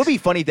he Yeah, that makes- would be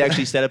funny if they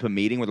actually set up a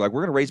meeting where they're like,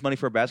 we're going to raise money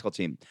for a basketball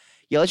team.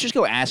 Yeah, let's just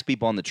go ask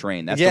people on the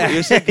train. That's Yeah. the way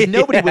you're saying.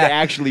 Nobody would Yeah.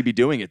 actually be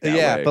doing it that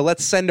yeah, way. but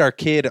let's send our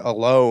kid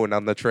alone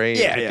on the train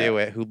Yeah, to yeah. do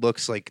it, who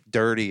looks like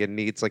dirty and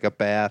needs like a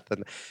bath,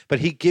 but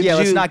he gives yeah, you.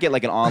 let's not get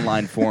like an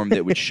online form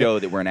that would show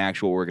that we're an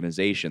actual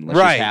organization. Let's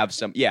Right. just have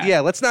some. Yeah. Yeah,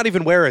 let's not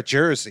even wear a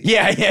jersey.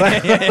 Yeah.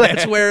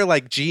 Let's wear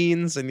like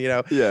jeans and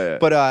Yeah.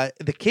 But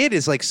the kid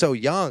is like so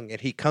young, and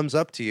he comes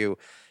up to you,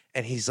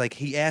 and he's like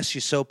he asks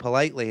you so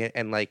politely,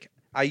 and like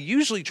I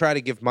usually try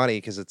to give money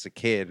because it's a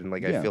kid, and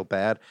like I Yeah. feel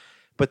bad.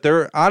 But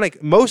they're on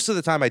it most of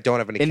the time. I don't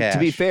have any And cash. to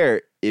be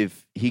fair,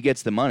 if he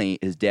gets the money,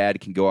 his dad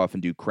can go off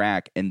and do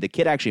crack, and the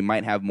kid actually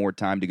might have more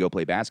time to go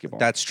play basketball.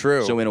 That's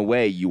true. So in a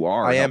way, you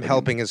are. I am him.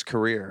 helping his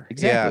career.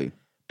 Exactly. Yeah.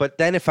 But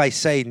then if I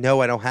say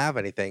no, I don't have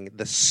anything,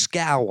 the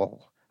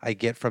scowl I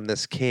get from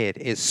this kid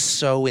is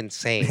so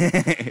insane.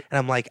 And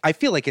I'm like, I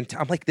feel like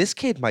I'm like, this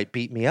kid might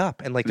beat me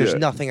up, and like, there's Yeah.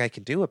 nothing I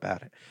can do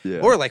about it. Yeah.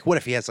 Or like, what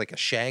if he has like a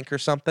shank or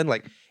something?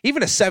 Like,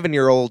 even a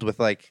 7-year-old with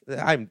like,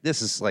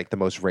 this is like the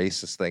most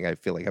racist thing I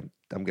feel like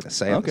I'm gonna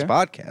say on this Okay.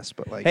 podcast.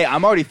 But like, Hey,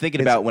 I'm already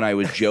thinking about when I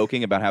was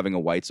joking about having a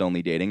whites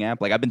only dating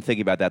app. Like I've been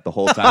thinking about that the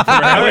whole time.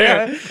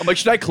 I'm like,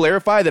 should I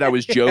clarify that I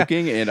was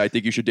joking and I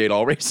think you should date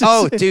all races?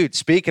 oh, dude,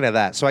 speaking of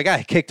that, so I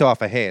got kicked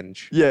off a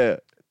Hinge. yeah,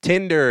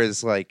 Tinder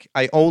is like,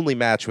 I only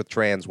match with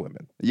trans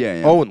women.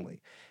 yeah. Only.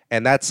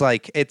 And that's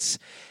like,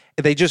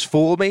 they just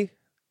fool me,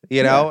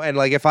 you know? And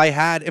like, if I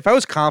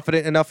was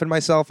confident enough in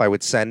myself, I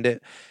would send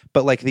it.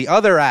 But like the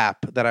other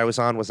app that I was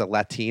on was a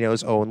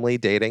Latinos only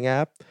dating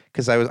app,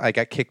 because I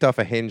got kicked off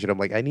a Hinge, and I'm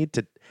like, I need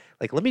to,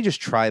 like, let me just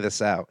try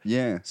this out.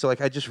 Yeah. So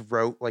like, I just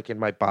wrote like in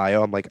my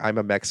bio, I'm like, I'm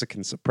a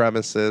Mexican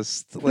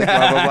supremacist, like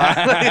blah blah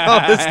blah, like,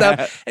 all this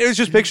stuff. And it was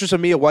just pictures of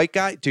me, a white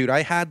guy, dude.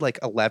 I had like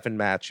 11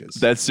 matches.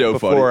 That's so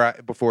funny.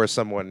 Before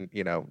someone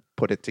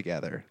put it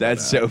together.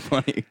 That's so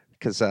funny.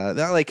 Because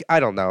like, I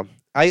don't know.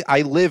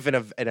 I live in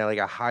a like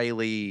a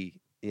highly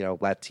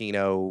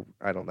Latino,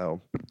 I don't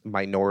know,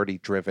 minority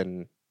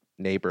driven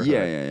neighborhood.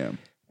 Yeah.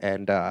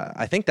 And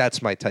I think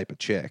that's my type of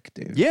chick,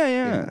 dude.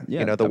 Yeah.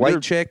 You know, I the mean,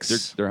 white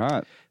chicks. They're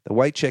hot. The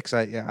white chicks,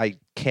 I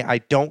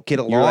don't get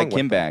along You're like with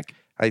Kim them. back.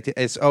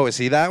 Is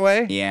he that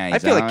way? Yeah, I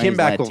he's feel like Kim always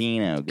back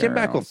Latino Kim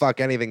back will girls. fuck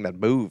anything that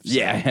moves.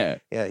 Yeah.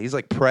 Yeah, he's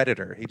like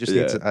Predator. He just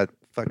needs a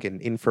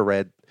fucking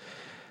infrared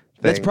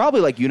That's thing.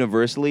 probably like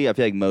universally. I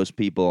feel like most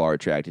people are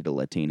attracted to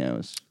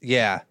Latinos.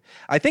 Yeah.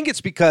 I think it's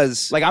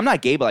because Like I'm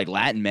not gay, but like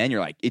Latin men, you're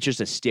like it's just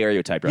a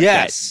stereotype. Right?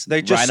 yes,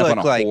 they just riding up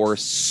look on a like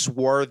horse.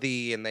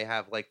 swarthy, and they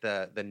have like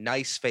the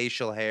nice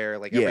facial hair,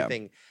 like Yeah.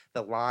 everything,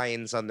 the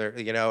lines on their,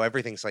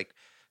 everything's like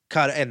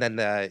cut, and then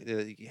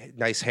the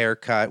nice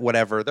haircut,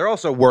 whatever. They're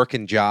also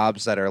working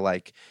jobs that are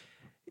like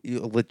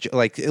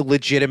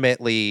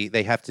legitimately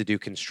they have to do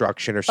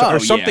construction or, Oh, or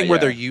something where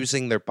yeah. they're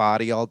using their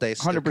body all day.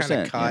 So 100%.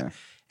 They're cut. Yeah.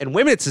 And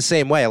women, it's the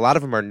same way. A lot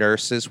of them are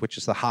nurses, which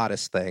is the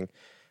hottest thing.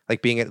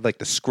 Like being at like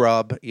the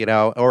scrub,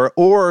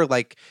 or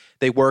like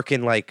they work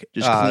in like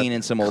Just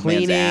cleaning some old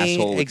man's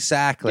asshole.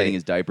 Exactly. Getting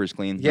his diapers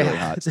clean. Yeah. Really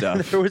hot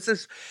stuff. there was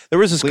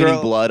this Cleaning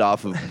girl. blood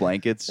off of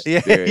blankets.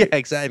 Yeah, Very- yeah,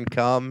 exactly. And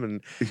cum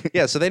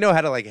and so they know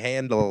how to like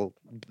handle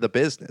the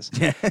business.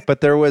 But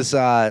there was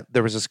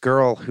this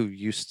girl who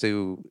she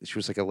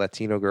was like a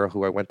Latino girl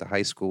who I went to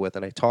high school with,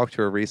 and I talked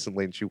to her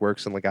recently, and she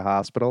works in like a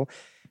hospital,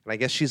 and I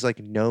guess she's like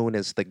known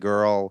as the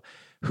girl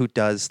who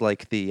does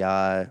like the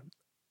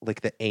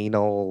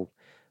anal.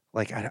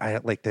 Like I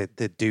like the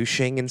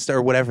douching and stuff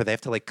or whatever. They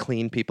have to like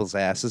clean people's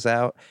asses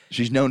out.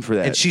 She's known for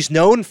that. And she's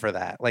known for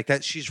that. Like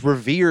that, she's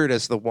revered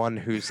as the one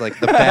who's like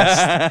the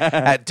best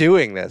at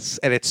doing this.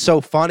 And it's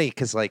so funny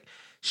because like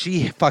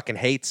she fucking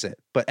hates it,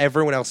 but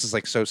everyone else is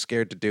like so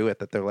scared to do it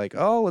that they're like,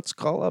 oh, let's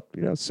call up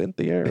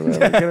Cynthia or whatever.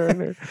 Get her in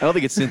there. I don't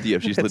think it's Cynthia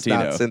if she's It's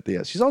Latino. not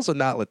Cynthia. She's also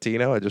not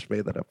Latino. I just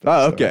made that up.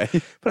 Oh, okay.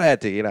 But I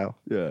had to,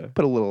 Yeah.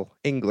 put a little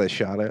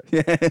English on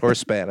it or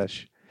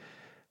Spanish.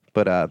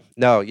 But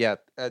no, yeah.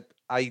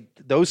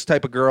 Those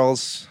type of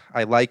girls,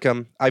 I like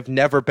them. I've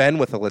never been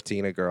with a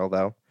Latina girl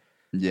though.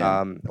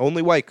 Yeah.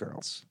 Only white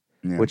girls,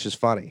 Yeah. which is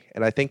funny.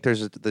 And I think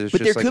there's But there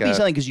just could like be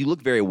something because you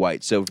look very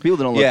white. So for people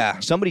that don't look, Yeah.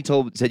 somebody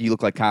said you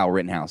look like Kyle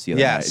Rittenhouse the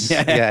other Yes.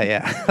 night.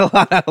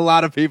 Yeah. A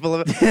lot of people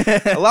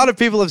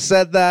have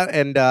said that.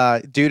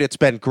 And dude, it's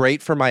been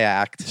great for my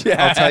act.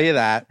 I'll tell you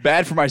that.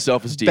 Bad for my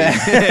self-esteem.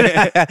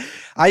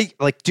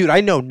 Dude,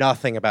 I know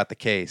nothing about the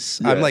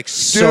case. I'm like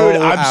Dude,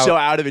 I'm so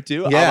out of it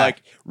too. Yeah. I'm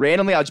like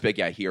randomly I'll just be like,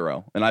 yeah,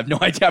 hero. And I have no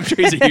idea. I'm sure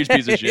he's a huge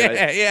piece of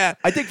shit. yeah.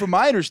 I think from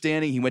my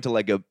understanding, he went to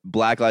like a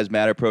Black Lives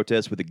Matter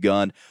protest with a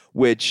gun,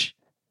 which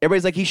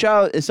everybody's like, he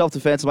shot in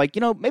self-defense. I'm like,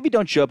 maybe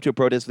don't show up to a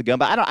protest with a gun,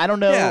 but I don't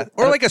know. Yeah.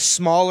 Or like a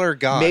smaller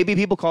gun. Maybe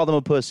people call them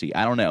a pussy.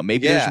 I don't know.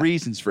 Maybe Yeah. there's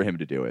reasons for him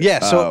to do it. Yeah.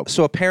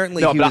 So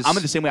apparently no, he but was, I'm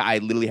in the same way. I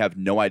literally have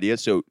no idea.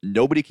 So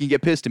nobody can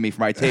get pissed at me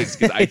for my takes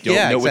because I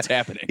don't know what's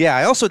happening. Yeah,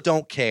 I also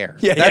don't care.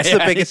 Yeah, That's yeah, the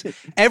yeah. biggest.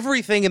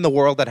 Everything in the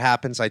world that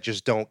happens, I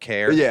just don't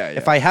care. Yeah,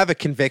 If yeah. I have a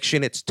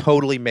conviction, it's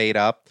totally made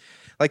up.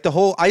 Like the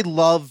whole, I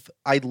loved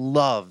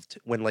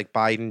when like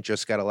Biden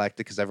just got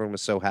elected because everyone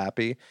was so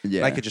happy. Yeah.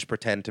 And I could just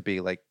pretend to be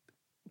like,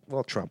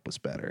 well, Trump was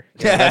better.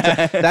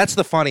 That's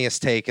the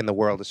funniest take in the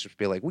world. Is just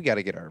be like, we got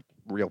to get our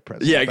real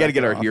president. Yeah, I got to back get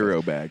in our office.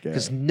 hero back. Yeah.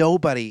 Because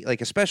nobody,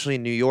 like, especially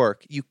in New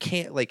York, you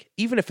can't, like,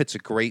 even if it's a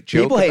great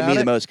joke. People hate about me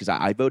the it, most because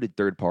I voted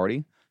third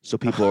party. So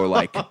people are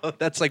like,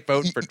 That's like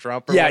voting for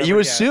Trump. Or yeah, whatever. you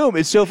assume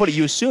it's so funny.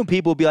 You assume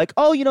people will be like,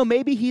 oh,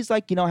 maybe he's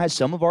like, has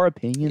some of our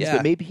opinions, Yeah.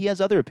 but maybe he has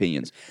other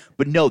opinions.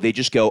 But no, they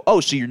just go, oh,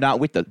 so you're not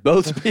with us.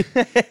 Both.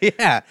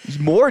 Yeah.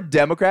 More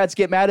Democrats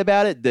get mad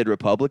about it than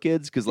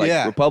Republicans because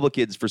Yeah.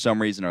 Republicans for some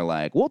reason are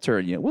like, we'll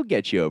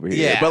get you over here.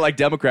 Yeah. But like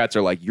Democrats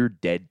are like, you're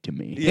dead to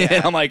me. Yeah.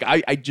 And I'm like,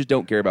 I just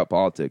don't care about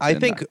politics. I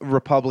And think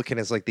Republican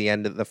is like the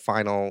end of the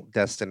final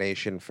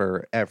destination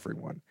for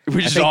everyone.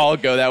 we just all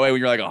go that way when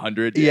you're like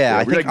 100. Yeah, I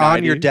we're think like on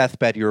 90. your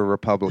deathbed you're a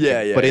Republican,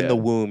 Yeah, but in yeah. the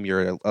womb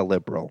you're a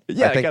liberal.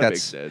 Yeah, I think it kinda that's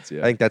makes sense.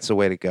 Yeah. I think that's the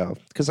way to go.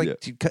 Because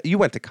you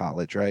went to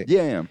college, right?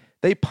 Yeah.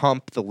 They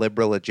pump the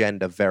liberal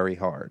agenda very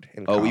hard.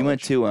 In Oh, we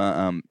went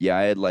college. to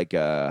I had like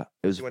it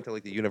was You went to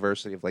like the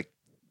University of like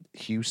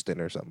Houston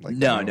or something like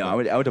no, that. no. I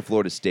went to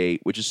Florida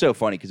State, which is so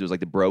funny because it was like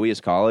the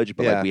broiest college,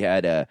 but Yeah. like we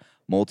had a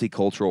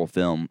multicultural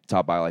film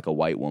taught by like a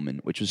white woman,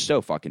 which was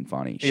so fucking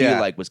funny. She Yeah.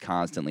 like was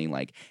constantly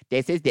like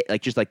this is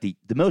like just like the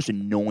most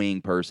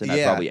annoying person I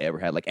Yeah. probably ever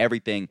had. Like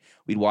everything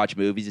we'd watch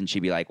movies and she'd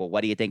be like, "Well,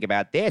 what do you think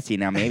about this?"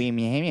 Maybe,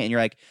 and you're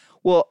like,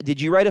 "Well,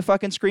 did you write a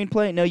fucking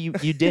screenplay?" No, you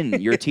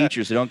didn't. You're a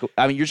teacher, so don't.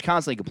 I mean, you're just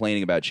constantly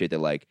complaining about shit that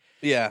like.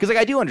 Yeah. Because like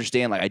I do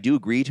understand, like I do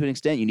agree to an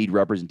extent, you need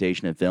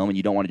representation in film, and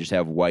you don't want to just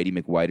have Whitey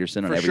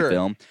McWhiterson on For every sure.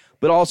 film.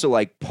 But also,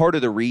 like part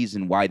of the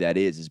reason why that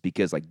is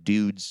because like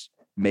dudes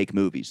make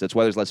movies. That's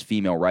why there's less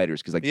female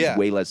writers because like Yeah. there's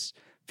way less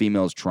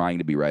females trying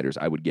to be writers.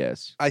 I would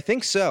guess. I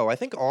think so. I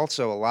think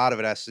also a lot of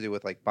it has to do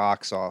with like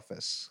box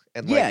office.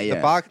 And Yeah, like yeah.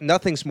 the box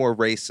nothing's more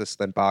racist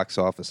than box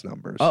office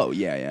numbers. Oh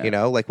yeah, yeah. You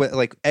know, like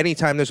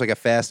anytime there's like a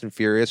Fast and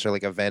Furious or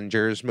like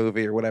Avengers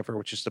movie or whatever,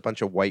 which is just a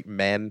bunch of white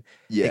men,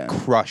 Yeah. it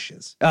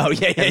crushes. Oh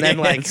yeah, yeah. And then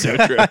yeah, like it's so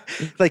true.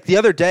 like the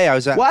other day I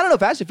was at Well, I don't know.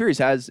 Fast and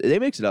Furious they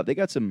mix it up. They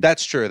got some.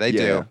 That's true, they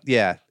Yeah. do.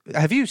 Yeah.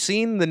 Have you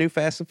seen the new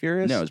Fast and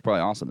Furious? No, it's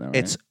probably awesome though. Right?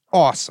 It's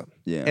awesome.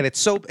 Yeah. And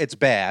it's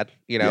bad,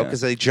 you know, Yeah.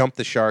 because they jump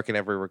the shark in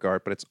every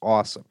regard, but it's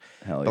awesome.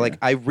 hell But yeah. like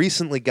I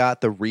recently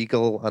got the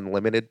Regal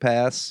Unlimited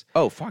Pass,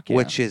 oh fuck yeah.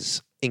 which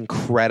is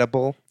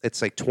incredible.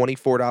 It's like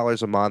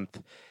 $24 a month,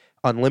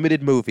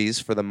 unlimited movies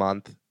for the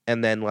month,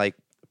 and then like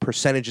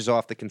percentages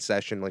off the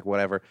concession, like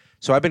whatever.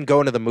 So I've been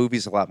going to the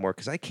movies a lot more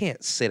because I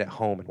can't sit at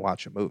home and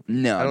watch a movie. I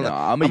No, don't no, know.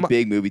 I'm a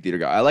big movie theater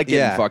guy. I like getting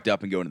Yeah. fucked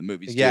up and going to the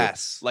movies. Too.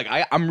 Yes. Like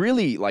I'm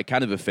really like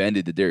kind of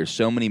offended that there are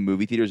so many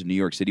movie theaters in New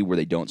York City where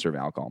they don't serve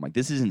alcohol. I'm like,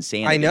 this is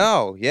insane. I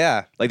know,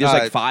 yeah. Like there's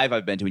like 5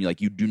 I've been to, and you're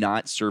like, you do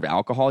not serve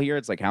alcohol here.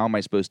 It's like, how am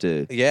I supposed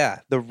to?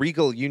 Yeah, the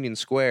Regal Union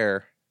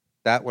Square,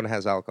 that one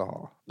has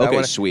alcohol. That Okay,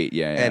 one- sweet,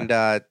 yeah,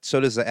 yeah. And so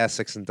does the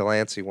Essex and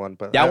Delancey one.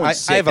 But that I one's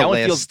sick. have that a one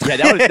list. feels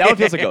that one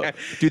feels like a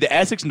dude. The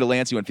Essex and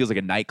Delancey one feels like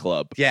a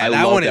nightclub. Yeah, I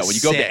that love one that. is When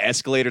you go up sick. the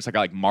escalator, it's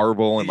like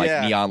marble and like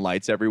Yeah. neon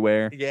lights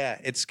everywhere. Yeah,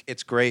 it's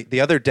great. The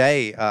other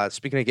day,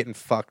 speaking of getting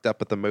fucked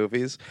up at the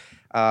movies,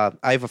 I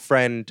have a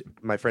friend,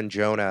 my friend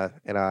Jonah,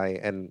 and I,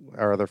 and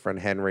our other friend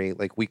Henry.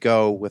 Like we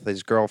go with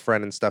his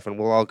girlfriend and stuff, and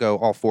we'll all go,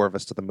 all 4 of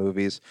us, to the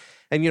movies.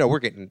 And we're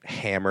getting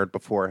hammered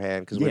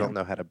beforehand because we Yeah. don't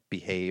know how to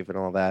behave and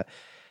all that.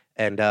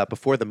 And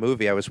before the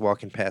movie, I was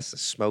walking past the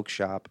smoke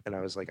shop, and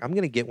I was like, I'm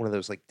gonna get one of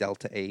those like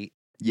Delta 8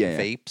 Yeah.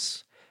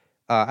 vapes.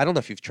 I don't know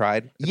if you've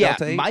tried. a Yeah,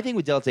 Delta 8. my thing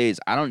with Delta 8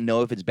 is I don't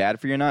know if it's bad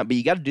for you or not, but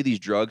you got to do these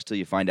drugs till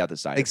you find out the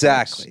side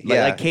Exactly, effects. Like,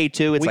 yeah. like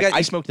K2, it's We like got-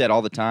 I smoked that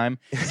all the time.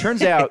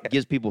 Turns out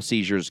gives people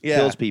seizures, Yeah.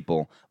 kills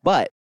people,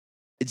 but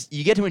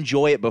you get to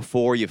enjoy it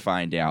before you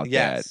find out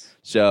Yes. that.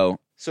 So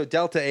So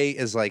Delta 8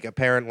 is like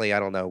apparently, I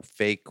don't know,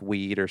 fake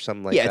weed or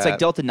something like yeah, that. it's like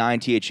Delta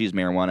 9 THC is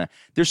marijuana.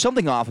 There's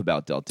something off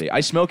about Delta 8. I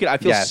smoke it, I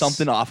feel Yes.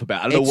 something off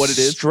about it. I don't know what it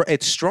is.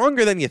 It's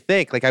stronger than you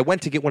think. Like I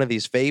went to get one of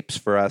these vapes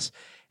for us,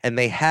 and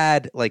they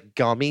had like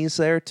gummies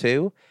there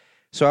too.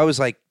 So I was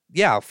like,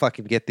 yeah, I'll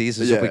fucking get these.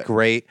 This will Yeah. be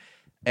great.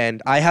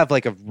 And I have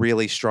like a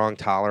really strong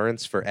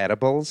tolerance for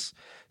edibles.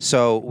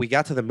 So we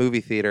got to the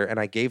movie theater, and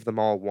I gave them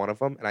all one of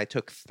them, and I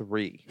took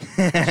 3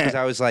 because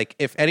I was like,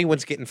 if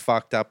anyone's getting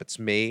fucked up, it's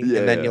me, Yeah,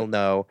 and then yeah. you'll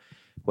know.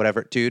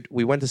 Whatever, dude.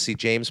 We went to see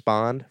James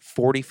Bond.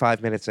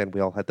 45 minutes in, we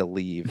all had to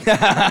leave. We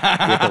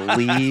had to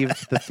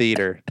leave the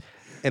theater,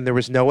 and there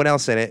was no one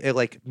else in it.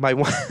 Like my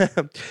one,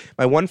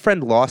 my one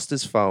friend lost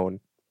his phone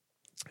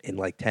in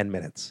like 10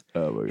 minutes.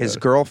 Oh my His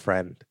God.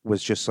 girlfriend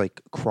was just like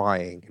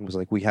crying and was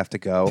like, "We have to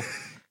go."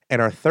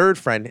 And our third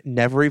friend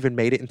never even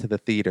made it into the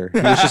theater. He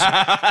was just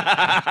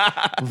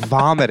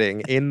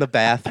vomiting in the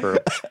bathroom.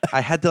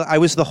 I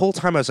was the whole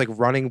time I was like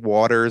running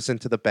waters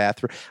into the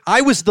bathroom.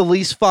 I was the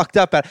least fucked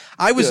up at.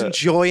 I was Yeah.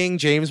 enjoying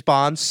James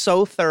Bond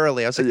so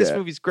thoroughly. I was like, this Yeah.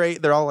 movie's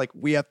great. They're all like,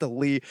 we have to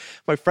leave.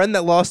 My friend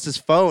that lost his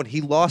phone,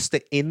 he lost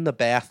it in the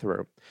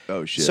bathroom.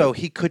 Oh shit. So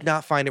he could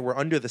not find it. We're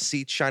under the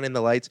seats, shining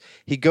the lights.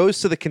 He goes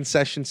to the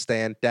concession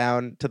stand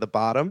down to the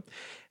bottom,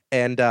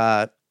 and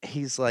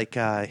he's like,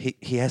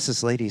 he asks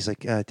this lady, he's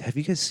like, have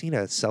you guys seen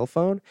a cell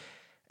phone?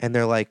 And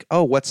they're like,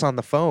 oh, what's on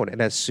the phone?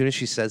 And as soon as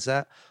she says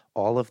that,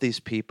 all of these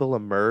people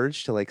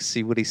emerge to like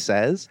see what he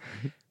says.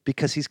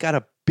 because he's got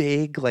a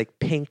big like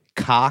pink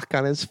cock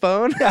on his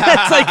phone.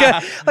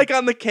 It's like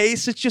on the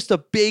case, it's just a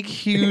big,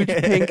 huge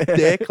pink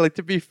dick, like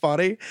to be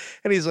funny.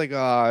 And he's like,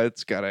 oh,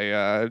 it's got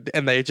a,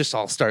 and they just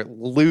all start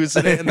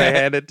losing it, and they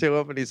hand it to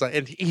him, and he's like,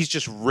 and he's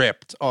just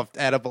ripped off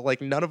edible.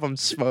 Like none of them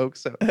smoke,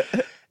 so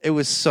it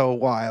was so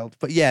wild.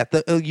 But yeah,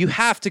 you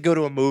have to go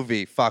to a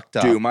movie fucked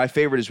up. Dude, my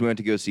favorite is we went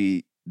to go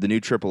see the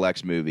new Triple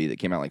X movie that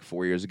came out like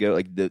 4 years ago,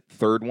 like the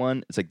third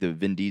one. It's like the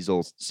Vin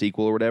Diesel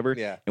sequel or whatever.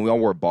 Yeah. And we all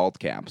wore bald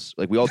caps.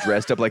 Like we all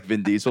dressed up like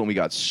Vin Diesel, and we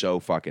got so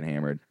fucking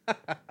hammered.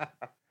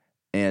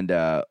 And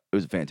it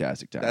was a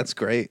fantastic time. That's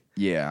great.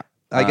 Yeah.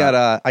 I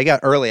got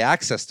early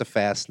access to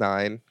Fast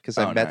 9 because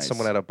I met nice.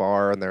 someone at a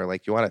bar and they're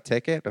like, "You want a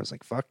ticket?" I was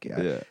like, "Fuck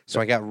yeah!" Yeah.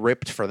 So I got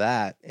ripped for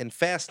that. And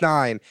Fast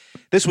 9,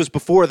 this was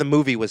before the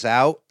movie was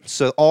out,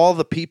 so all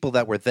the people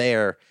that were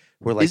there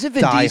were like, Isn't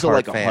Vin Diesel diehard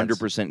like fans.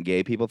 100%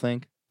 gay? People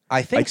think.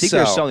 I think so.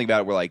 there's something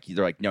about it where like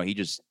they're like, no, he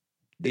just.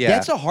 Yeah.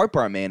 That's the hard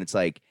part, man. It's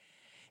like,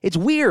 it's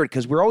weird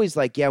because we're always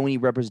like, yeah, we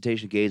need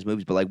representation of gays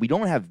movies, but like we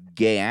don't have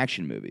gay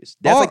action movies.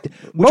 That's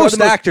like most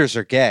actors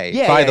are gay.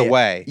 Yeah, by yeah, the yeah.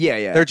 way,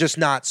 Yeah. they're just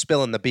not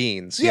spilling the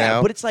beans. Yeah, you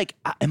know? but it's like,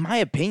 in my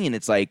opinion,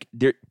 it's like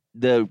the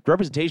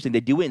representation, they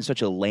do it in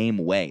such a lame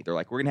way. They're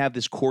like, we're gonna have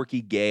this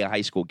quirky gay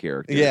high school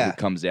character who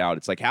comes out.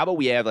 It's like, how about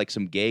we have like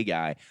some gay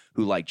guy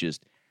who like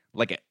just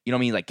like you know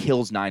what I mean, like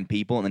kills 9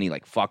 people and then he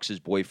like fucks his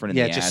boyfriend in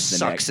the ass. just and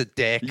sucks a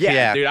dick.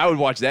 Yeah, dude, I would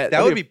watch that.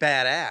 That would be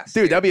badass,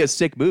 dude. That'd be a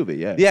sick movie.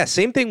 Yeah, yeah.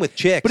 Same thing with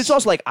chicks. But it's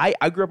also like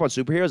I grew up on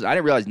superheroes. And I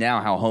didn't realize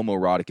now how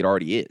homoerotic it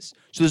already is.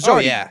 So this is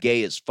already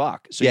gay as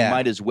fuck. So you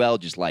might as well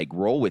just like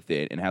roll with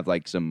it and have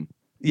like some.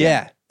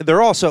 Yeah.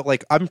 They're also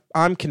like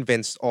I'm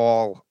convinced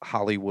all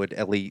Hollywood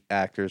elite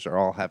actors are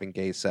all having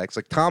gay sex.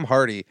 Like Tom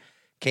Hardy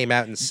came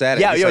out and said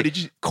it. Yeah, He's yo, like, did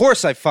you? Of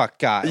course I fuck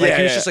guy. Like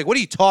he was just like, what are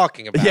you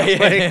talking about?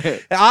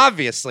 Like,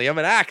 obviously, I'm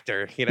an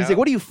actor. You know. He's like,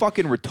 what are you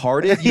fucking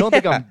retarded? You don't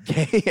think I'm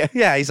gay?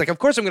 Yeah. He's like, of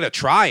course I'm gonna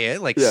try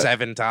it like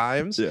 7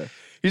 times. Yeah.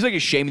 He's like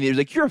ashamed. He's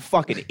like, you're a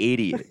fucking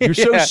idiot. You're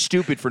so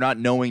stupid for not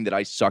knowing that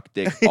I suck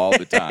dick all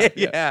the time.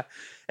 Yeah.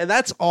 And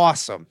that's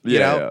awesome. You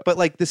know? But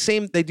like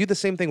they do the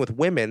same thing with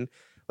women.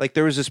 Like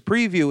there was this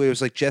preview, it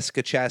was like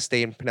Jessica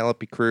Chastain and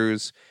Penelope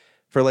Cruz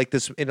for like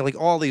this, and like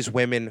all these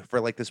women for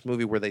like this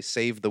movie where they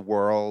save the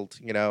world,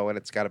 you know, and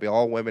it's got to be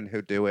all women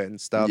who do it and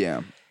stuff. Yeah.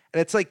 And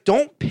it's like,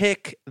 don't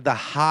pick the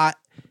hot,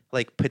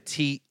 like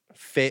petite,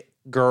 fit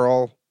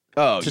girl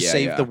to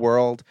save the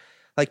world.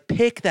 Like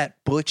pick that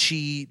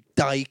butchy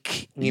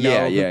dyke, you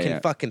know, who can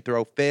fucking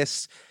throw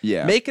fists.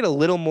 Yeah. Make it a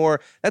little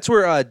more. That's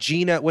where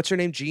Gina, what's her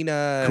name?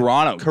 Gina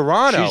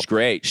Carano. She's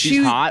great.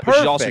 She's hot, but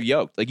she's also perfect.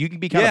 yoked. Like you can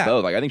be kind of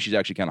both. Like I think she's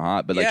actually kind of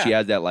hot, but like she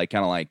has that like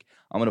kind of like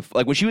I'm gonna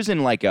like when she was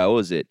in like what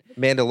was it?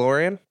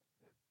 Mandalorian.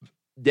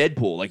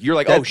 Deadpool. Like you're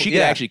like, Deadpool, oh, she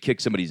could actually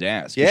kick somebody's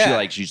ass.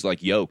 Yeah. She's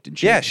like yoked and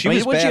shit. Yeah, she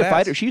was wasn't she a badass.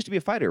 fighter? She used to be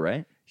a fighter,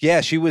 right?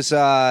 Yeah, she was.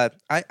 I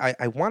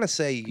want to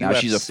say Now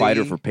UFC. she's a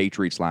fighter for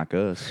patriots like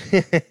us.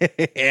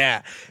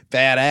 Yeah,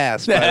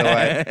 badass. By the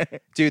way,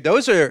 dude,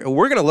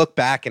 we're gonna look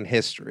back in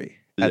history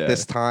at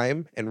this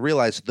time and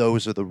realize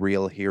those are the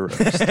real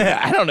heroes.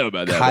 I don't know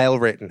about that. Kyle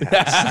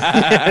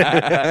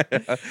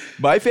Rittenhouse.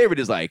 My favorite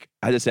is like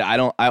I just say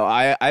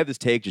I have this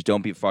take, just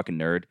don't be a fucking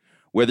nerd.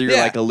 Whether you're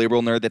like a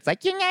liberal nerd that's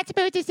like, you're not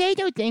supposed to say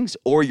those things,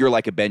 or you're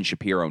like a Ben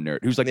Shapiro nerd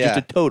who's like just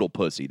a total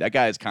pussy. That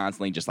guy is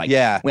constantly just like,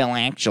 well,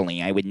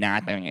 actually, I would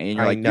not. And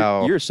you're like,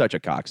 you're such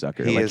a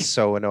cocksucker. He like, is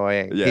so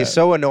annoying. Yeah. He's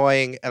so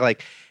annoying.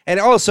 Like, and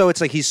also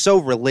it's like he's so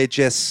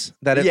religious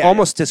that it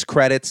almost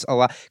discredits a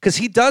lot. Because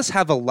he does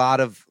have a lot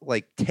of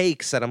like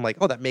takes that I'm like,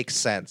 oh, that makes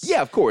sense.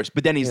 Yeah, of course.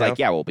 But then he's like,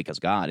 yeah, well, because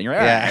God. And you're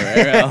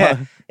like,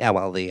 yeah,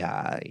 well,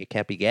 you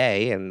can't be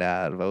gay and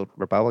vote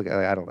Republican.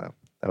 I don't know.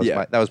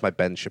 That was my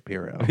Ben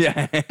Shapiro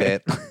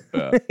bit.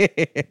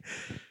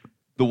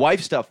 The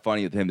wife stuff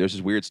funny with him. There's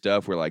this weird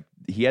stuff where like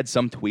he had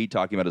some tweet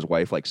talking about his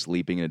wife like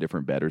sleeping in a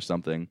different bed or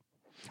something.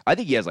 I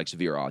think he has like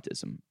severe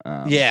autism.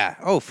 Yeah.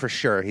 Oh, for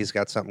sure. He's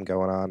got something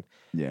going on.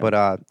 Yeah.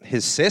 But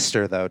his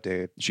sister though,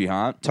 dude. She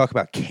hot? Talk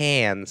about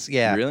cans.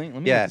 Yeah. Really?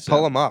 Let me yeah. look this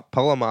Pull up. him up.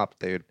 Pull him up,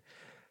 dude.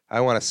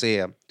 I want to see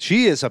him.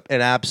 She is an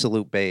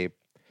absolute babe,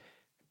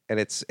 and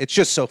it's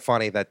just so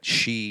funny that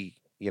she,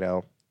 you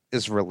know,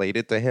 is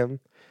related to him.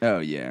 Oh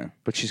yeah.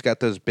 But she's got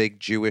those big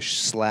Jewish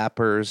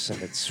slappers,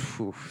 and it's,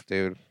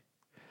 dude.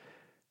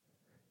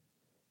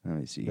 Let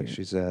me see. Like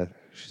Here.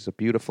 she's a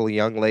beautiful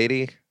young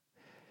lady.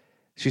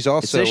 She's It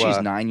also says she's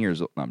 9 years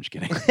old. No, I'm just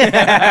kidding. All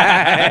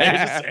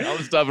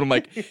the stuff, and I'm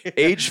like,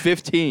 age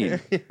 15.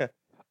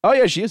 Oh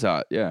yeah, she is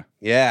hot. Yeah.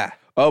 yeah.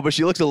 Oh, but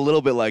she looks a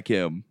little bit like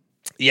him.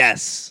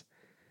 Yes.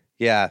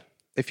 Yeah.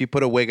 If you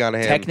put a wig on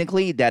him.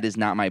 Technically, that is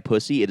not my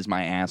pussy. It is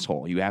my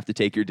asshole. You have to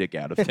take your dick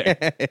out of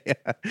there.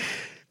 Yeah.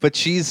 But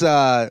she's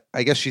I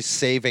guess she's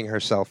saving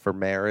herself for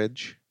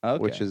marriage,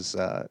 which is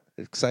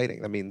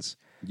exciting. That means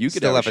You could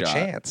still have have a shot.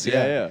 chance.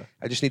 Yeah.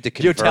 I just need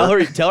to Yo,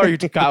 convert. tell her you're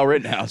Kyle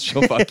Rittenhouse.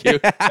 She'll fuck you.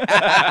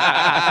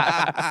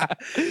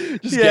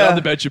 Just get on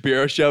the Ben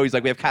Shapiro show. He's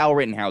like, we have Kyle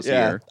Rittenhouse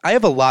here. I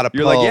have a lot of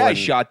You're pull like, yeah, I and-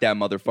 shot that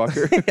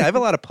motherfucker. I have a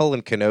lot of pull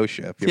in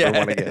Kenosha if you ever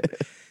Yeah. want to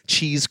get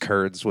cheese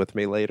curds with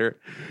me later.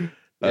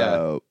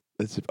 Yeah.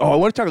 I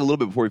want to talk a little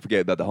bit before we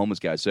forget about the homeless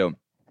guy. So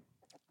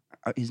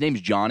his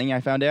name's Johnny,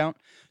 I found out.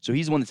 So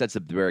he's the one that sets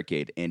up the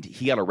barricade, and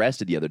he got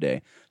arrested the other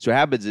day. So what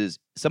happens is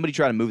somebody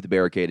tried to move the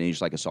barricade, and he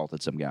just like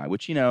assaulted some guy,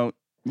 which, you know,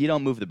 you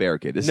don't move the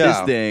barricade. This is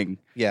his thing.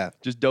 Yeah.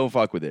 Just don't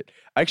fuck with it.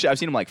 Actually, I've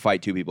seen him like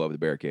fight 2 people over the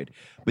barricade.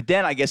 But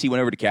then I guess he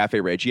went over to Cafe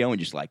Reggio and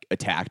just like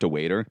attacked a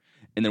waiter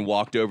and then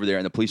walked over there,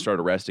 and the police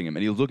started arresting him.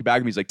 And he was looking back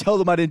at me. He's like, tell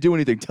them I didn't do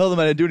anything. Tell them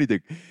I didn't do anything.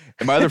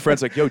 And my other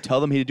friend's like, yo,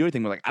 tell them he didn't do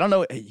anything. We're like, I don't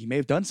know. He may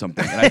have done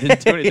something. And I didn't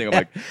do anything. I'm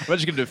like, I'm not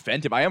just going to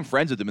defend him. I am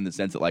friends with him in the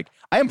sense that like,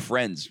 I am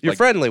friends. You're like,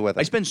 friendly with him.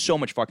 I spend so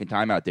much fucking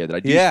time out there that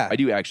I Yeah.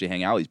 do actually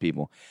hang out with these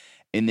people.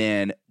 And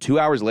then 2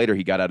 hours later,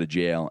 he got out of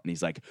jail, and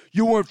he's like,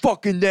 you weren't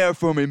fucking there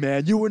for me,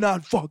 man. You were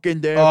not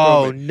fucking there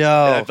Oh, for me.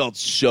 no. And I felt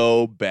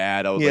so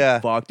bad. I was Yeah.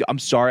 like, fuck, dude, I'm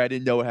sorry I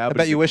didn't know what I happened.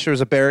 bet you wish there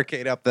was a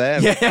barricade up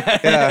then.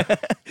 Yeah.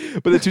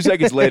 But then 2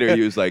 seconds later,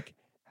 he was like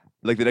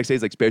the next day,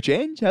 he's like, spare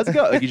change? How's it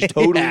go? Like, he just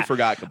totally Yeah.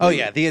 forgot Oh,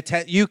 completely.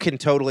 yeah. You can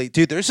totally.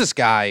 Dude, there's this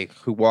guy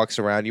who walks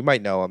around. You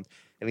might know him.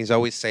 And he's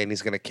always saying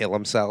he's going to kill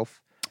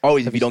himself.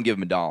 Always if you don't give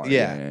him $1.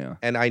 Yeah.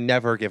 And I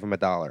never give him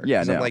 $1.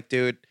 Yeah, 'Cause no. I'm like,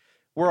 dude,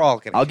 we're all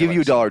going to I'll give you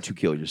 $1 to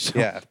kill yourself.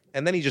 Yeah.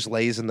 And then he just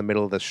lays in the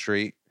middle of the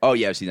street. Oh,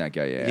 yeah, I've seen that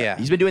guy. Yeah. Yeah.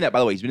 He's been doing that, by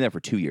the way. He's been doing that for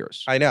 2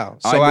 years. I know.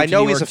 I So moved I to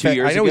know New he's York a 2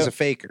 years I know he's ago. a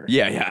faker.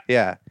 Yeah.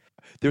 Yeah.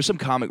 There's some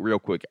comic real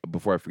quick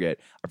before I forget.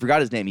 I forgot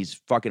his name. He's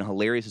fucking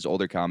hilarious. His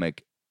older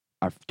comic.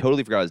 I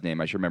totally forgot his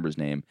name. I should remember his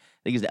name. I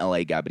think he's an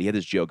LA guy, but he had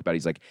this joke about.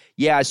 He's like,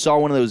 yeah, I saw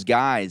one of those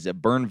guys, a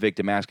burn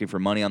victim, asking for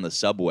money on the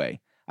subway.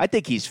 I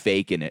think he's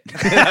faking it.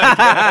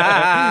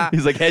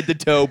 He's like head to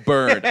toe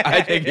burned.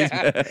 I think he's.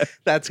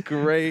 That's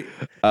great.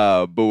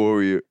 But what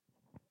were you?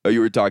 Oh, you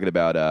were talking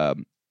about.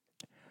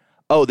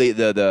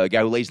 The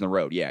guy who lays in the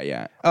road.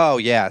 Yeah. Oh,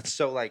 yeah.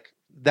 So, like,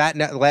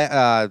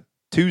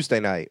 Tuesday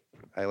night,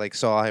 I, like,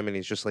 saw him, and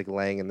he's just, like,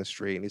 laying in the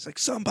street, and he's like,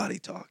 somebody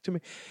talk to me.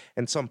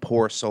 And some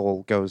poor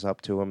soul goes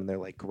up to him, and they're,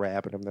 like,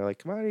 grabbing him. They're like,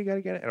 come on, you got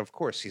to get it. And, of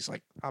course, he's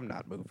like, I'm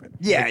not moving.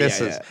 Yeah,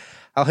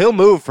 Like, he'll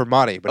move for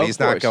money, but Of he's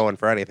not course. going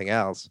for anything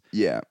else.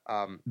 Yeah.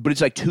 Um, But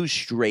it's like 2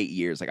 straight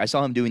years. Like I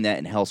saw him doing that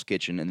in Hell's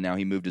Kitchen, and now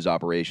he moved his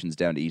operations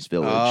down to East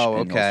Village, Oh,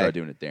 and he'll okay. start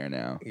doing it there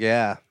now.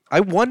 yeah. I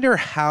wonder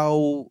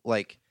how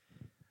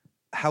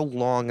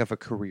long of a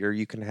career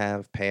you can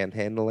have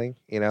panhandling,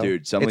 you know?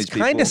 Dude, some of it's these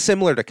kind people- of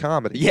similar to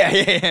comedy.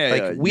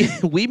 Yeah.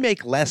 Like, we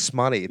make less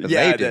money than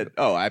yeah, they do.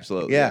 Oh,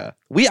 absolutely. Yeah.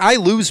 I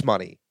lose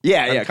money.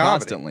 Yeah, on yeah, comedy.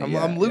 constantly.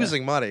 I'm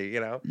losing money, you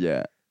know?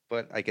 Yeah.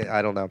 But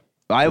I don't know.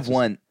 I have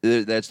one.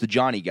 That's the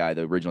Johnny guy,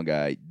 the original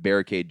guy,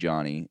 Barricade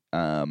Johnny.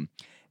 And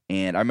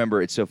I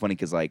remember it's so funny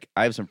because like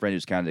I have some friend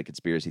who's kind of a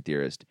conspiracy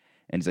theorist,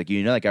 and he's like,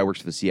 you know, that guy works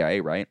for the CIA,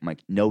 right? I'm like,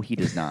 no, he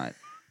does not.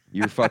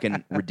 You're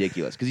fucking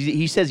ridiculous. Because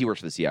he says he works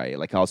for the CIA.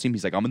 Like I'll see him,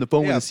 he's like, I'm on the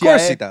phone Yeah, with of the CIA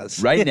course he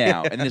does. right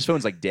now, and then his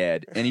phone's like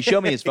dead. And he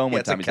showed me his phone Yeah, one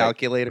it's time. a He's like,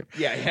 calculator.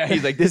 yeah.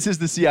 He's like, this is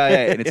the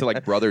CIA, and it's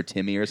like brother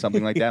Timmy or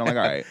something like that. I'm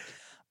like,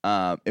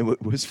 all right.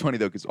 It was funny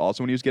though, because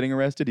also when he was getting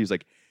arrested, he was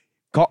like,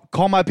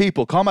 call my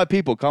people, call my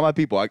people, call my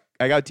people.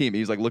 I got a team. He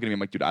was like looking at me, I'm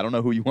like, dude, I don't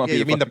know who you want Yeah, me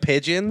you to mean the fucking-"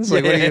 pigeons?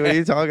 Like, what are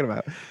you talking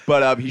about?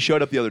 But he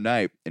showed up the other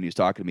night, and he was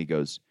talking to me. He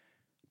goes,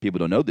 people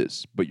don't know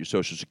this, but your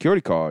social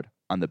security card,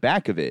 on the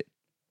back of it,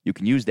 you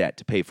can use that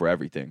to pay for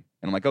everything.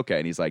 And I'm like, okay.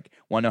 And he's like,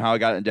 want to know how I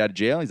got out of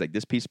jail? He's like,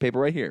 this piece of paper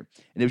right here.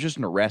 And it was just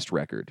an arrest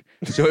record.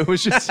 So it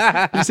was just,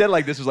 he said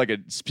like this was like a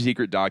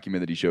secret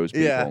document that he shows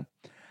people. Yeah.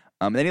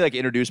 Then he like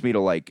introduced me to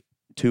like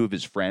 2 of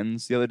his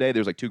friends the other day.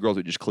 There's like 2 girls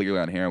that just clearly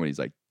on heroin. He's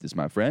like, this is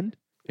my friend.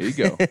 Here you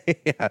go.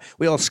 Yeah,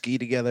 we all ski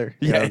together.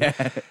 you know?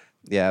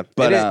 Yeah,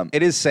 But,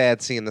 it is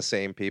sad seeing the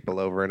same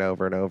people over and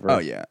over and over. Oh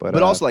yeah, but,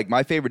 uh, also like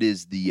my favorite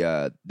is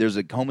the there's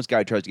a homeless guy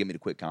who tries to get me to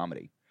quit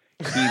comedy.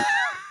 He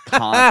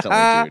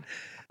constantly, dude.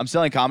 I'm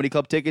selling comedy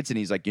club tickets, and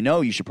he's like, you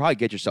know, you should probably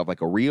get yourself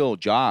like a real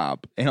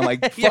job. And I'm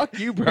like, fuck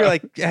you, bro. You're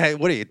like, hey,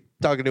 what are you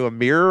talking to a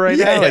mirror right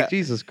Yeah, now? yeah. Like,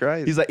 Jesus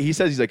Christ. He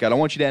says, I don't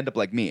want you to end up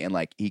like me. And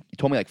like, he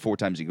told me like 4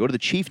 times, you go to the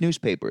Chief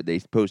newspaper. They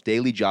post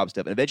daily job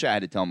stuff. And eventually I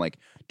had to tell him like,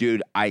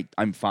 dude,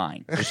 I'm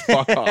fine. Just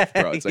fuck off,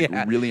 bro. It's like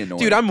Yeah. really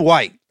annoying. Dude, I'm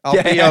white. I'll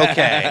be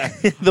okay.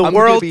 The I'm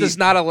world gonna be does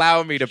not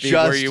allow me to be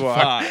where just you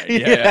are. fine.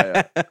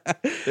 Yeah.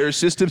 There are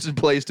systems in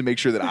place to make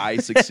sure that I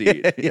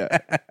succeed. Yeah.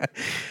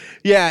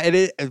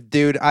 Yeah,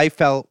 dude, I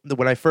felt that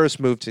when I first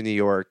moved to New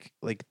York,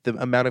 like the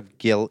amount of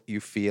guilt you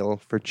feel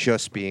for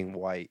just being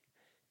white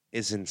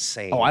is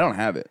insane. Oh, I don't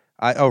have it.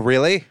 Oh,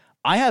 really?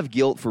 I have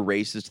guilt for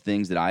racist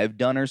things that I have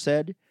done or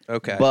said.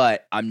 Okay.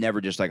 But I'm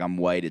never just like I'm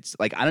white. It's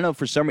like I don't know,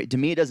 for some reason to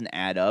me it doesn't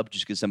add up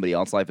just because somebody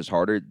else's life is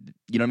harder.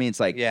 You know what I mean? It's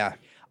like Yeah.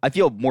 I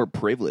feel more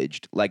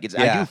privileged. Like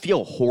I Yeah. do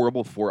feel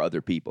horrible for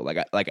other people.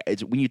 Like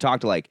it's when you talk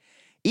to like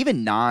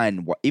even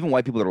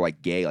white people that are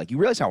like gay, like you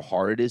realize how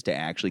hard it is to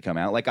actually come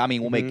out. Like I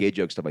mean, we'll make gay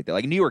jokes, stuff like that.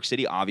 Like New York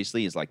City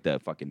obviously is like the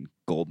fucking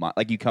gold mine.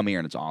 Like you come here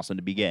and it's awesome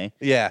to be gay.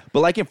 Yeah.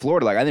 But like in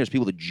Florida, like I think there's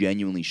people that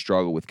genuinely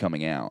struggle with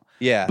coming out.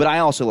 Yeah. But I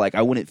also like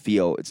I wouldn't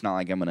feel it's not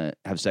like I'm gonna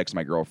have sex with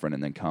my girlfriend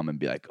and then come and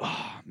be like,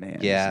 oh man,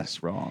 Yeah. this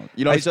is wrong.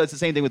 You know, so it's the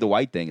same thing with the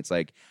white thing. It's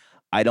like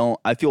I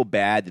feel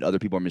bad that other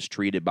people are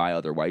mistreated by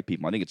other white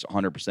people. I think it's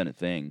 100% a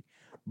thing.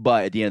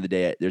 But at the end of the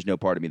day, there's no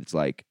part of me that's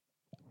like,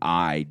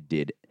 I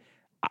did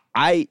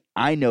I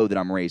know that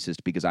I'm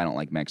racist because I don't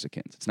like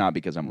Mexicans. It's not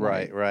because I'm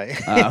white. Right.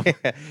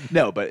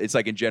 No, but it's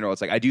like in general,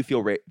 it's like I do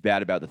feel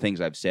bad about the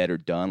things I've said or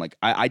done. Like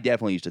I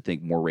definitely used to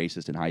think more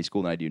racist in high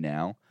school than I do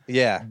now.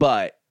 Yeah.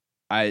 But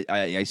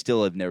I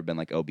still have never been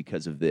like, oh,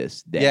 because of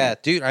this. Then. Yeah,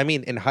 dude. I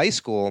mean, in high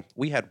school,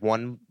 we had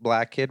one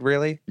black kid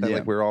really that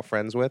like we were all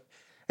friends with,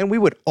 and we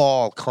would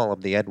all call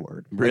him the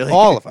N-word. Really, like,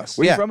 all of us.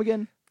 Where you from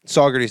again?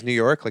 Saugerties, New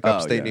York, like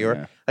upstate New York.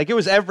 Yeah. Like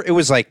it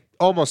was like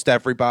almost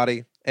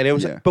everybody, and it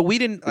was. But we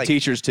didn't like the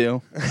teachers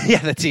too. Yeah,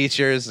 the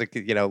teachers, like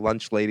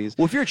lunch ladies.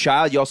 Well, if you're a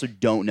child, you also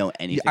don't know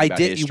anything. About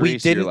history, We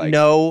didn't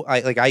know.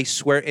 I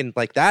swear, and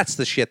like that's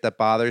the shit that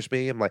bothers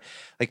me. I'm like,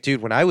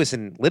 dude, when I was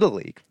in Little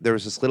League, there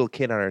was this little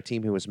kid on our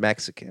team who was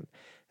Mexican,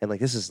 and like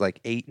this is like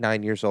 8,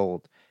 9 years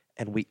old,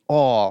 and we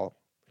all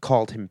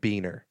called him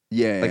Beaner.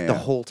 Yeah, the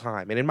whole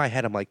time. And in my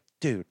head, I'm like,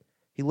 dude,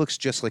 he looks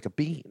just like a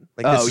bean.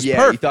 Like, oh this is yeah,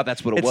 perfect. you thought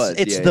that's what it was.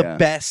 It's the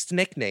best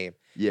nickname.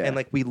 Yeah, and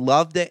like we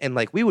loved it, and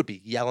like we would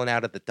be yelling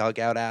out at the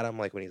dugout at him,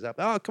 like when he's up,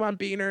 oh come on,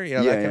 Beaner,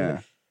 that kind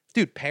of.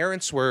 Dude,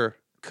 parents were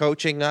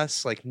coaching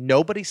us. Like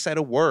nobody said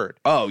a word.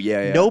 Oh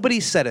yeah. Nobody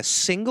said a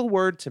single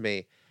word to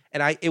me.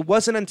 And it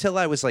wasn't until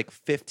I was like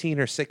 15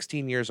 or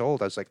 16 years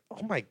old, I was like,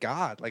 oh my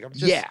God. Like I'm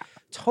just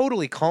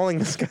totally calling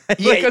this guy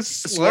like a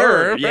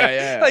slur.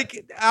 Yeah.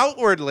 Like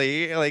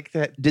outwardly, like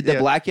that. Did the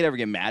black kid ever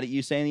get mad at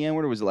you saying the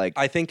N-word, or was it like?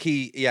 I think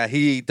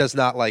he does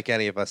not like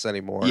any of us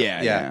anymore.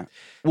 Yeah.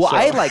 Well, so.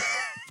 I like,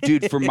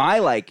 dude, for my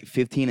like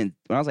 15 and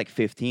when I was like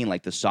 15,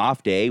 like the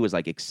soft day was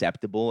like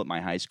acceptable at my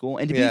high school.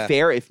 And to be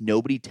fair, if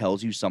nobody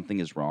tells you something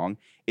is wrong,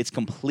 it's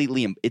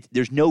completely.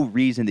 There's no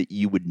reason that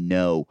you would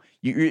know.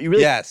 You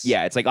really, yeah.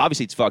 It's like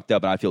obviously it's fucked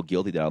up, and I feel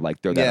guilty that I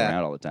like throw that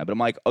around all the time. But I'm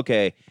like,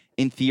 okay,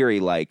 in theory,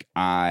 like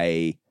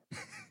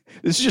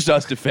this is just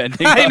us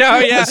defending. I know,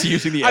 us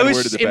using the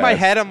N-word in my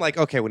head. I'm like,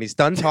 okay, when he's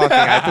done talking,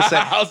 I have to say.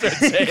 I'll start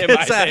saying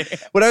my thing.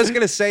 What I was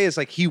gonna say is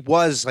like he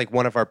was like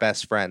one of our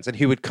best friends, and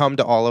he would come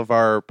to all of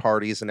our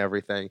parties and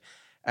everything.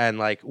 And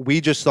like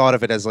we just thought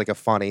of it as like a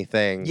funny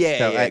thing.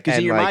 Yeah. Because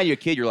in your mind, you're a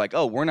kid, you're like,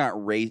 oh, we're not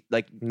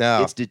like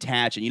no, it's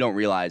detached, and you don't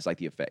realize like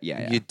the effect.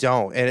 Yeah. You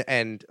don't,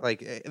 and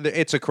like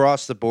it's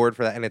across the board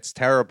for that, and it's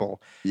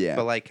terrible. Yeah.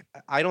 But like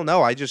I don't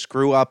know, I just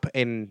grew up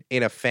in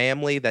a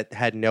family that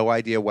had no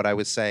idea what I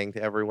was saying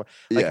to everyone.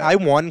 Like I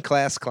won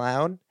class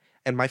clown.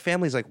 And my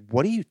family's like,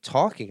 "What are you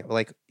talking about?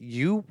 Like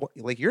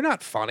you're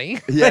not funny."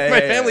 Yeah, like, my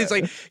family's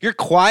like, "You're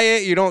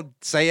quiet. You don't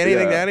say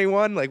anything to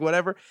anyone. Like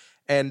whatever."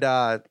 And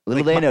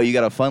little they know you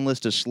got a fun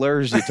list of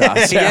slurs you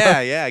toss.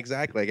 Yeah,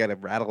 exactly. I got to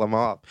rattle them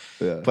off.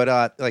 Yeah.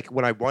 But like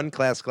when I won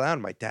class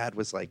clown, my dad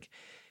was like,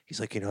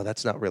 he's like,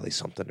 that's not really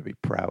something to be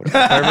proud of.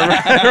 I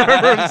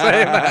remember him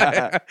saying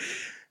that.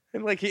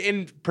 And like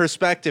in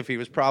perspective, he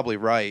was probably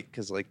right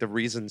because like the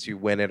reasons you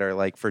win it are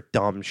like for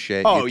dumb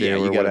shit you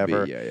do or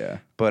whatever. Yeah.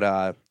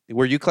 But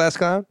were you class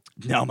clown?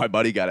 No, my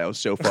buddy got it. I was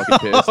so fucking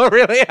pissed. Oh,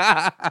 really?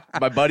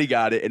 My buddy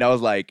got it, and I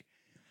was like,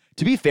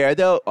 to be fair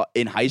though,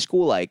 in high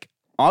school, like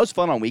I was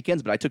fun on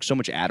weekends, but I took so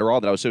much Adderall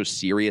that I was so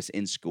serious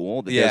in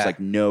school that there's like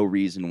no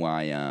reason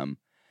why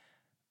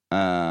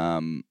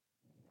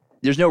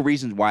there's no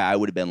reason why I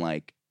would have been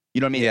like, you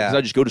know what I mean? Because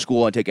I just go to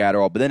school and take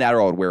Adderall, but then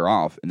Adderall would wear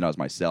off, and then I was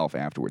myself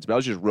afterwards. But I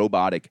was just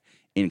robotic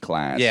in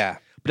class. Yeah.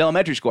 But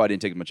elementary school, I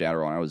didn't take as much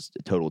Adderall, and I was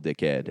a total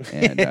dickhead.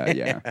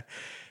 And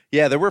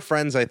Yeah, there were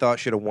friends I thought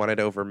should have won it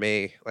over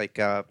me. Like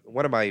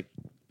one of my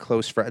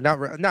close friends,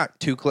 not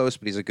too close,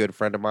 but he's a good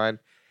friend of mine.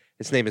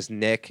 His name is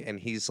Nick, and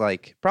he's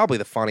like probably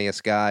the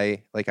funniest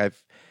guy like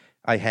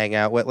I hang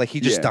out with. Like he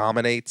just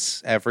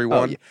dominates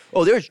everyone.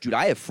 Dude,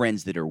 I have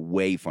friends that are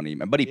way funny.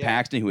 My buddy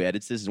Paxton, who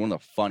edits this, is one of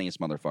the funniest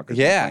motherfuckers on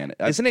the planet.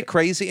 Isn't it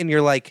crazy? And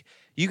you're like,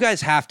 you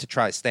guys have to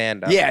try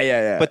stand-up.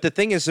 Yeah. But the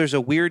thing is, there's a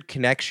weird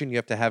connection you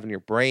have to have in your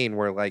brain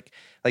where like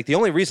the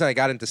only reason I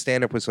got into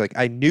stand-up was like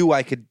I knew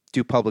I could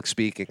do public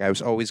speaking. I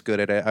was always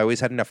good at it. I always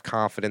had enough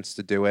confidence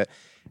to do it.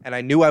 And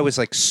I knew I was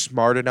like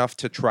smart enough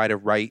to try to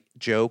write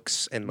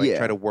jokes and like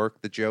try to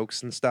work the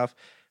jokes and stuff.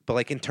 But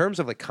like in terms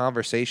of like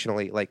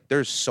conversationally, like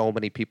there's so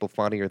many people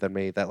funnier than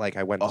me that like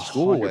I went to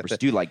school with.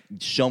 Dude, like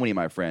so many of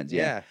my friends.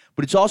 Yeah.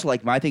 But it's also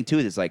like my thing too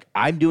is like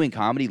I'm doing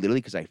comedy literally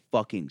because I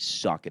fucking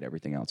suck at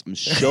everything else. I'm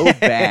so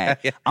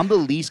bad. I'm the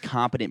least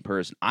competent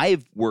person.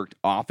 I've worked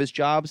office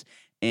jobs,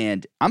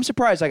 and I'm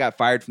surprised I got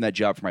fired from that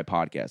job for my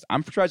podcast.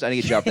 I'm surprised I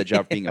didn't get a job for that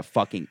job for being a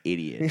fucking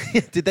idiot.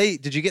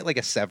 Did you get like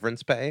a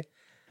severance pay?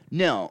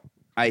 No.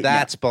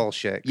 That's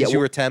bullshit. Because you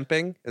were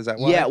temping? Is that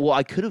why? Yeah, well,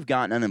 I could have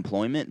gotten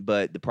unemployment,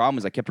 but the problem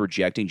is I kept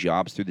rejecting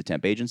jobs through the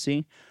temp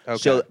agency. Okay.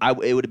 So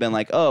it would have been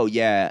like, oh,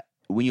 yeah,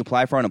 when you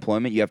apply for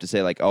unemployment, you have to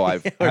say like, oh,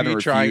 I've haven't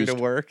refused. Trying to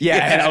work? Yeah,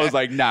 and I was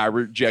like, nah, I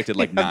rejected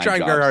like 9 jobs. I'm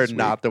trying very hard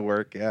not to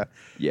work,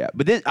 Yeah,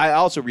 but then I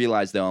also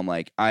realized, though, I'm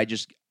like,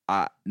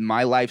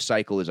 my life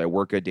cycle is I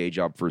work a day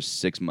job for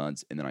 6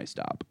 months, and then I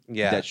stop.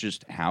 Yeah. That's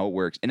just how it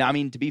works. And I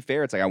mean, to be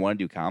fair, it's like I want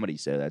to do comedy,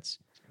 so that's...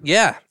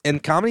 Yeah,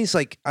 and comedy's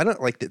like I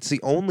don't like it's the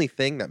only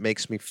thing that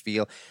makes me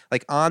feel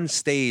like on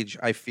stage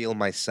I feel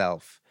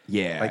myself.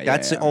 Yeah, like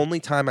that's the only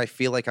time I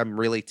feel like I'm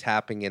really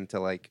tapping into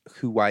like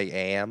who I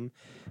am.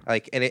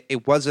 Like, and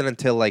it wasn't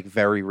until like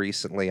very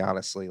recently,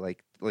 honestly,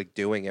 like like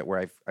doing it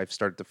where I've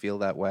started to feel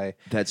that way.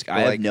 I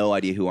have no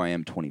idea who I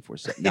am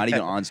 24/7. Not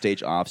even on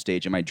stage, off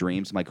stage, in my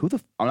dreams. I'm like,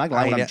 I'm not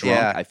lying. When I'm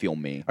drunk, I feel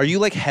me. Are you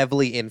like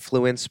heavily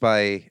influenced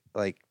by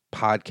like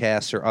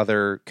podcasts or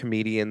other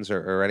comedians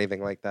or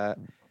anything like that?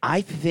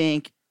 I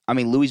think. I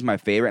mean, Louis is my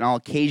favorite, and I'll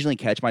occasionally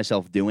catch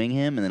myself doing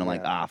him, and then I'm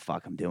like,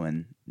 fuck, I'm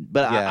doing.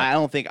 But I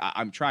don't think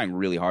I'm trying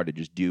really hard to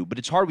just do. But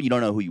it's hard when you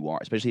don't know who you are,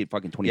 especially at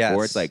fucking 24.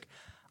 Yes. It's like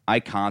I'm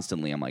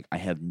like, I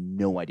have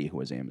no idea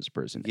who I am as a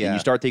person. Yeah. And you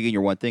start thinking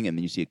you're one thing, and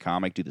then you see a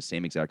comic do the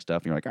same exact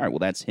stuff, and you're like, all right, well,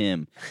 that's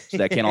him. So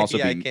that can also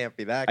be. I can't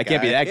be that guy. I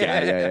can't be that guy.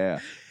 Yeah.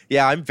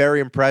 Yeah, I'm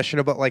very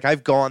impressionable. Like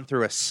I've gone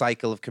through a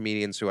cycle of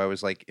comedians who I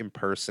was like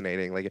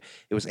impersonating. Like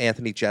it was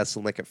Anthony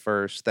Jeselnik at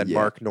first, then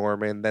Mark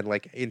Norman, then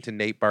like into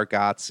Nate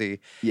Bargatze.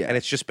 Yeah. And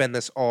it's just been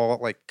this all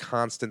like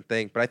constant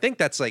thing. But I think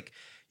that's like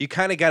you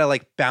kind of got to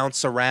like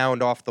bounce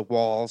around off the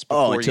walls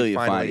before until you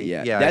finally, find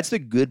it. Yeah. That's the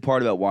good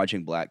part about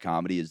watching black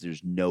comedy is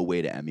there's no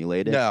way to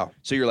emulate it. No.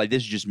 So you're like,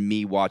 this is just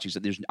me watching. So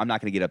I'm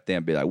not going to get up there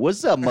and be like,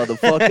 what's up,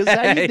 motherfuckers?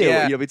 How you doing?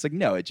 Yeah. You know, it's like,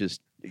 no, it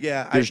just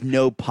there's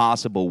no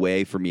possible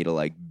way for me to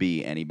like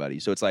be anybody.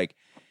 So it's like,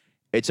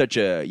 it's such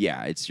a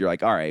you're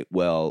like, all right,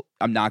 well,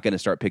 I'm not going to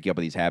start picking up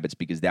on these habits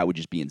because that would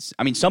just be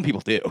I mean, some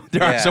people do.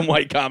 There are some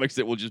white comics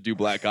that will just do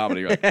black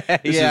comedy. Right?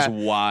 This is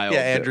wild.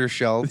 Yeah, Andrew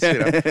Schultz. You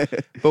know.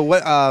 But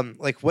what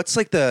what's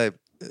like the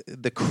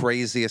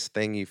craziest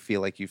thing you feel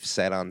like you've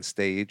said on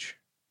stage?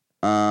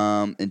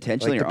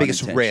 Intentionally, like or the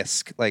biggest unintentionally?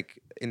 risk, like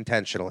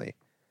intentionally.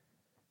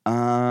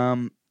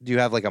 Do you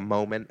have like a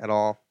moment at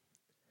all?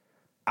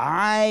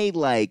 I'm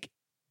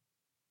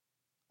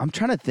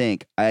trying to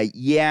think. I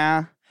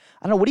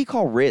don't know. What do you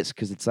call risk?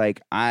 Because it's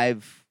like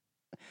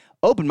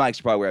open mics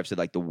are probably where I've said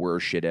like the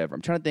worst shit ever.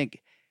 I'm trying to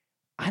think.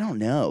 I don't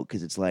know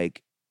because it's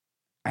like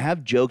I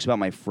have jokes about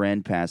my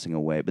friend passing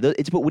away, but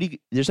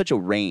there's such a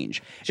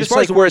range. Just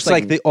like where it's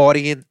like the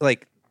audience,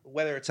 like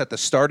whether it's at the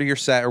start of your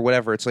set or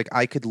whatever, it's like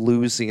I could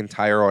lose the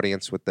entire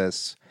audience with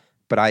this,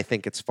 but I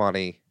think it's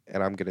funny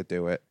and I'm gonna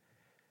do it.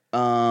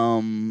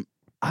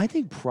 I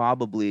think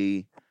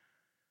probably.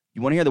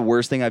 You want to hear the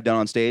worst thing I've done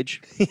on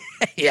stage?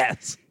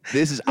 Yes.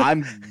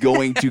 I'm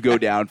going to go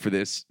down for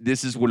this.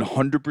 This is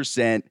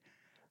 100%.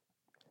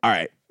 All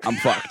right. I'm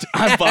fucked.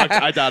 I'm fucked.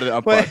 I thought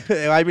I'm fucked.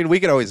 I mean,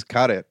 we could always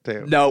cut it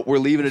too. No, we're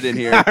leaving it in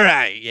here. All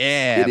right.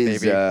 Yeah, It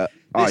is. baby. Oh,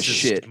 This is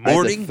shit.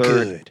 morning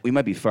good. We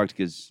might be fucked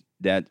because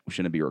that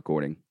shouldn't be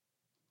recording.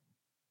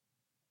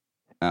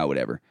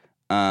 Whatever.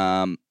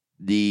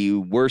 The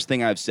worst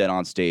thing I've said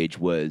on stage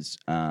was,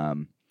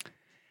 all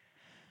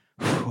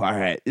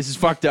right, this is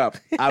fucked up.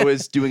 I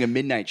was doing a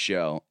midnight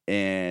show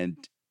and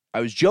I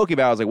was joking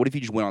about, I was like, what if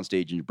you just went on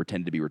stage and you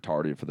pretended to be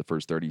retarded for the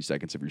first 30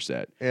 seconds of your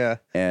set? Yeah.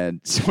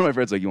 And some of my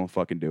friends like, you won't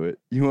fucking do it.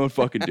 You won't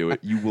fucking do it.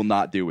 You will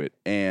not do it.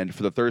 And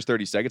for the first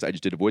 30 seconds, I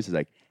just did a voice. I was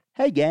like,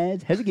 hey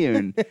guys, how's it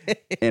going?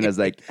 And I was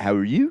like, how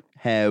are you?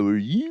 How are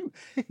you?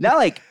 Not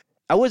like,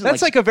 I wasn't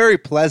That's like a very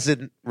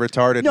pleasant,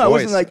 retarded no,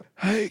 voice. I wasn't like,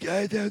 hey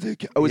guys, how's it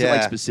going? I wasn't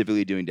like Yeah.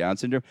 specifically doing Down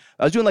syndrome.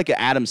 I was doing like an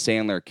Adam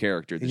Sandler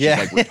character that's Yeah.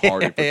 just like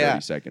retarded for 30 Yeah.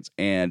 seconds.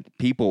 And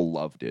people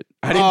loved it.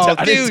 Oh,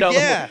 I didn't dude, tell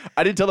yeah. them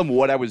I didn't tell them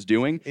what I was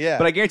doing. Yeah.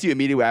 But I guarantee you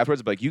immediately afterwards,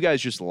 I'd be like, you guys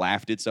just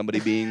laughed at somebody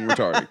being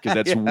retarded. Because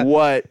that's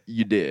what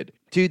you did.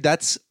 Dude,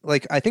 that's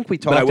like, I think we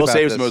talked But I will about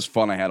say it was this. the most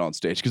fun I had on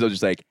stage because I was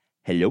just like,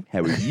 hello, how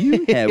are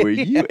you? How are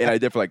you? And I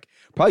did for like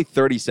probably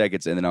 30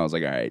 seconds. And then I was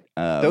like, all right.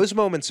 Those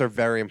moments are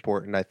very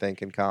important, I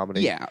think, in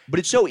comedy. Yeah, but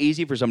it's so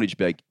easy for somebody to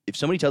be like, if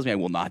somebody tells me I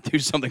will not do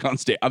something on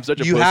stage, I'm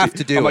such a You pussy. have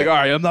to do I'm like, it. all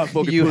right, I'm not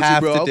fucking You pussy,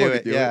 have bro. to I'll do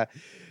fucking it. Yeah.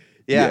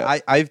 Yeah, Yeah.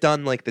 I've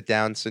done like the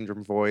Down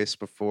syndrome voice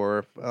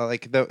before.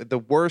 Like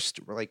the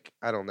worst, like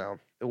I don't know.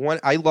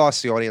 I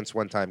lost the audience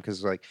one time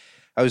because like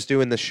I was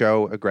doing the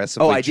show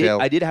aggressively. Oh, I did.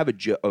 chill. I did have a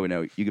joke. Oh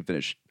no, you can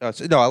finish.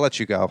 No, I'll let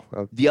you go.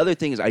 The other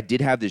thing is, I did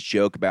have this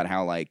joke about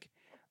how like,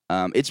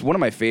 it's one of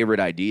my favorite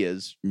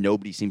ideas.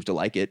 Nobody seems to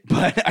like it,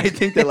 but I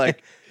think that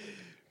like,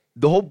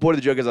 the whole point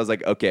of the joke is I was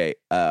like, okay,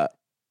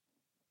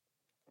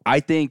 I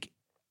think.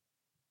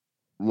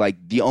 Like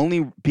the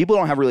only people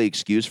don't have really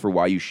excuse for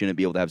why you shouldn't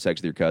be able to have sex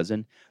with your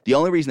cousin. The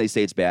only reason they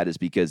say it's bad is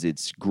because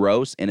it's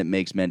gross and it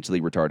makes mentally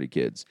retarded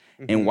kids.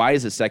 And why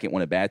is the second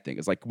one a bad thing?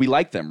 It's like we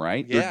like them,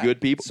 right? Yeah. They're good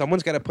people.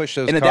 Someone's got to push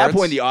those. And at cards. that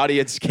point, the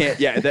audience can't.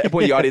 Yeah, at that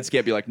point, the audience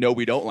can't be like, "No,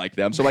 we don't like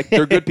them." So like,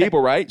 they're good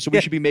people, right? So we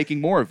should be making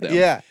more of them.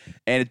 Yeah.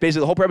 And it's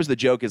basically the whole premise of the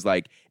joke is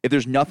like, if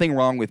there's nothing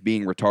wrong with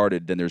being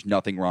retarded, then there's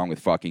nothing wrong with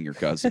fucking your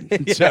cousin.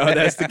 So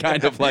that's the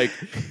kind of like,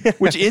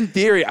 which in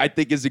theory I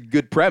think is a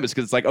good premise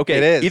because it's like, okay,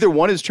 It is. either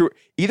one is true,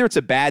 either it's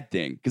a bad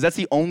thing because that's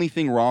the only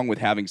thing wrong with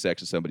having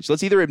sex with somebody. So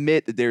let's either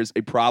admit that there's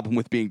a problem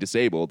with being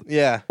disabled,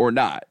 Yeah. or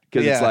not.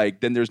 Because it's Yeah. like,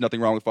 then there's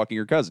nothing wrong with fucking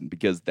your cousin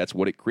because that's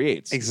what it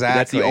creates. Exactly.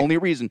 That's the only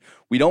reason.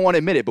 We don't want to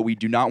admit it, but we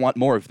do not want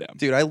more of them.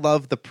 Dude, I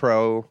love the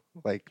pro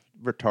like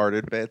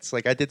retarded bits.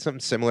 Like I did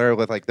something similar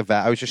with like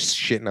I was just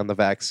shitting on the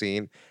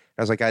vaccine.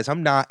 I was like, guys,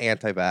 I'm not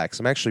anti-vax.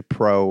 I'm actually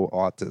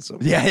pro-autism.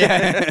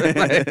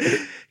 Yeah.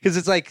 Because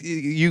it's like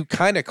you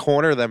kind of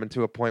corner them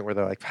into a point where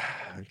they're like,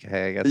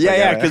 okay, I guess.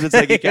 Yeah, because it's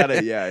like you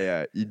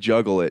gotta, you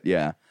juggle it,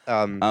 yeah.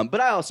 Um, But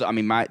I also, I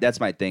mean, that's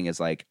my thing is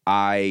like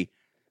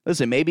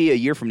listen, maybe a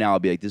year from now I'll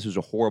be like, this was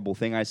a horrible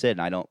thing I said,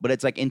 and I don't. But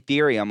it's like in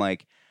theory, I'm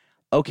like,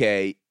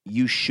 okay,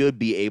 you should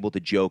be able to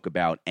joke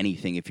about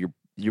anything if your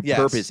Yes.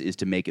 purpose is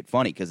to make it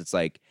funny, because it's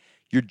like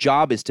your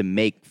job is to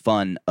make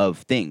fun of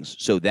things.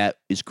 So that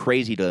is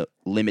crazy to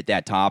limit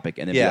that topic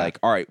and then be like,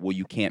 all right, well,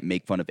 you can't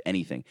make fun of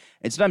anything.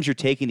 And sometimes you're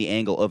taking the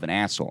angle of an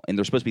asshole, and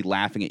they're supposed to be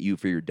laughing at you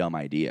for your dumb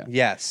idea.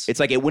 Yes.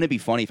 It's like, it wouldn't be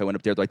funny if I went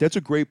up there like, that's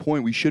a great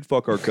point. We should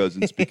fuck our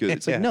cousins, because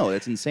it's like, no,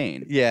 that's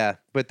insane. Yeah,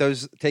 but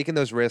taking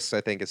those risks,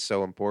 I think, is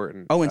so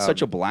important. Oh, and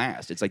such a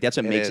blast. It's like, that's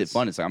what makes it is.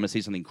 fun. It's like, I'm going to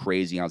say something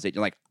crazy on stage.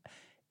 You're like,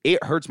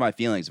 it hurts my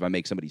feelings if I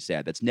make somebody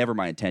sad. That's never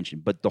my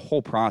intention. But the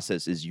whole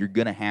process is you're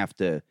going to have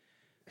to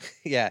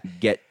yeah.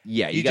 you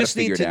You gotta just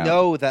need figure to it out.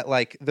 know that,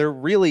 like, there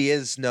really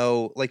is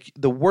no, like,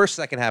 the worst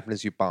that can happen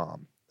is you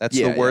bomb. That's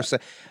Yeah, the worst.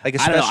 Like, I don't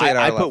know. especially at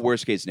our I level. put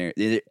worst case scenario.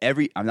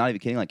 I'm not even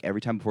kidding. Like,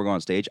 every time before going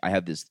on stage, I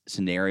have this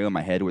scenario in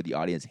my head where the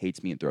audience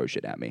hates me and throws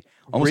shit at me.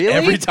 Almost Really?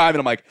 every time. And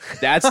I'm like,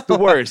 that's the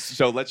worst.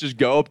 So let's just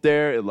go up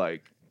there and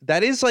like.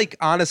 That is, like,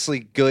 honestly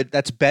good.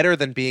 That's better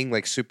than being,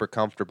 like, super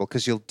comfortable,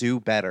 because you'll do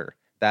better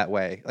that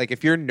way. Like,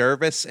 if you're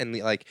nervous and,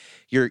 like,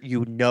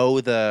 you know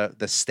the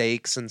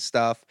stakes and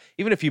stuff,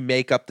 even if you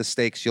make up the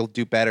stakes, you'll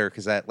do better,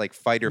 because that, like,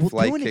 fight or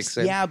flight doing kicks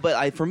it, in. yeah,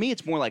 but for me,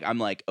 it's more like, I'm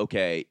like,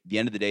 okay, the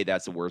end of the day,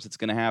 that's the worst that's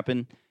going to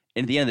happen.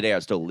 And at the end of the day, I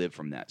still live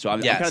from that. So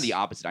I'm kind of the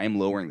opposite. I am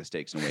lowering the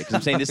stakes in a way, because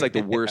I'm saying this is like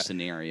the worst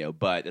scenario,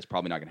 but that's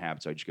probably not going to happen.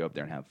 So I just go up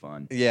there and have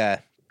fun. Yeah.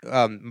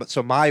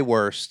 So my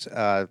worst,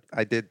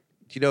 I did.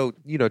 You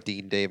know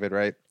Dean David,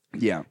 right?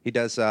 Yeah. He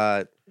does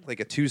like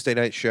a Tuesday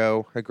night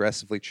show,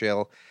 Aggressively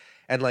Chill.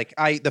 And like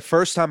the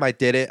first time I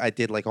did it, I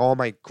did like all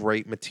my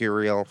great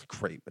material.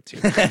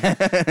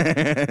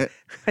 I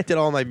did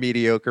all my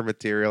mediocre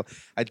material.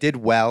 I did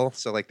well,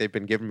 so like they've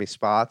been giving me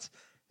spots.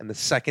 And the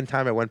second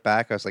time I went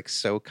back, I was like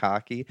so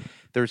cocky.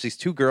 There was these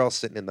two girls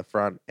sitting in the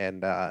front,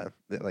 and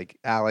like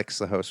Alex,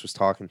 the host, was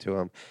talking to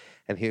him,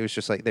 and he was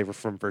just like, they were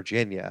from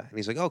Virginia, and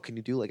he's like, "Oh, can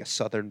you do like a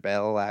Southern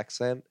Belle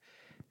accent?"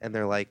 And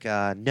they're like,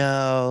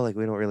 no, like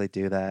we don't really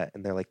do that.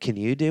 And they're like, can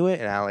you do it?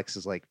 And Alex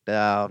is like,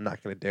 no, I'm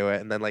not going to do it.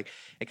 And then like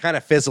it kind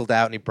of fizzled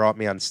out, and he brought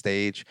me on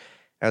stage.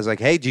 I was like,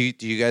 hey, do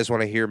you guys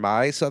want to hear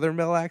my Southern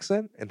Belle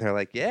accent? And they're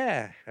like,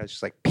 yeah. I was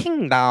just like,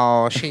 ping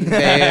dao, shing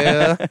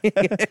bell.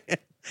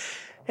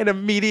 And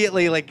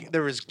immediately, like,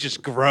 there was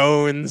just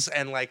groans,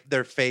 and like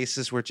their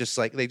faces were just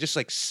like, they just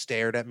like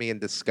stared at me in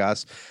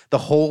disgust. The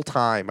whole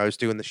time I was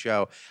doing the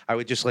show, I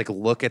would just like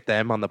look at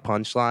them on the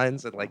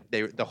punchlines, and like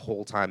the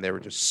whole time they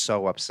were just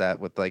so upset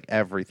with like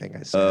everything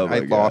I said. Oh my I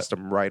God. lost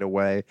them right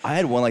away. I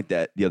had one like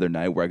that the other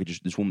night where I could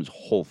just, this woman's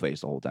whole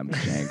face the whole time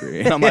was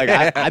angry. And I'm like,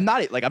 I'm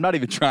not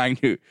even trying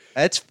to.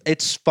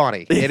 It's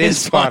funny. It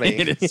is funny.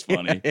 It is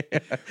funny.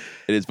 It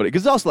is funny.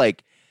 Because it's also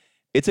like,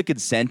 it's a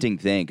consenting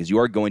thing, because you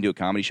are going to a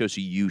comedy show,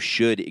 so you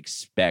should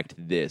expect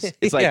this.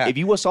 It's like, Yeah. if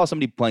you saw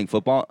somebody playing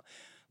football,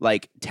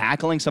 like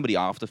tackling somebody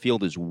off the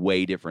field is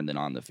way different than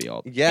on the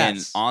field. Yes.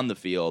 And on the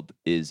field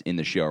is in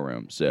the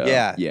showroom. So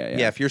Yeah.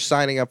 yeah. If you're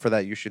signing up for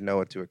that, you should know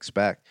what to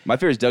expect. My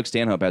favorite is Doug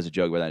Stanhope has a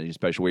joke about that in his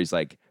special where he's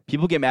like,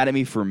 people get mad at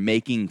me for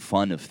making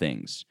fun of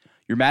things.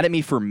 You're mad at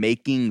me for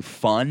making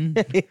fun?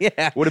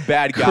 Yeah. What a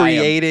bad guy.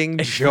 Creating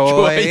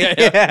joy.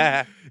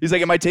 Yeah. He's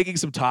like, am I taking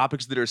some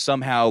topics that are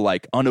somehow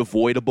like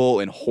unavoidable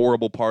and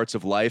horrible parts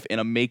of life,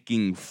 and I'm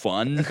making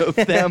fun of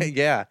them?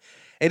 Yeah.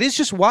 It is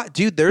just what,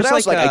 dude, there's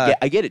But like,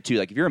 I get it too.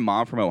 Like, if you're a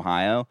mom from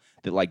Ohio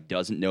that like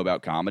doesn't know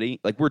about comedy,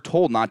 like we're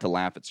told not to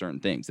laugh at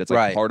certain things. That's like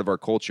Right. part of our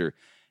culture.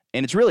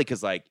 And it's really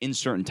because like in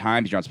certain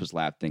times you're not supposed to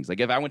laugh at things. Like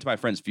if I went to my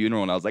friend's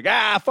funeral and I was like,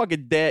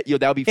 fucking dead,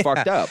 that would be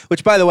fucked up.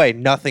 which, by the way,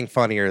 nothing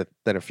funnier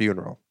than a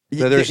funeral.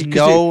 So there's because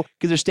no.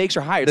 their stakes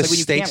are higher. It's The like when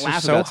you stakes can't are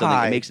laugh so about something,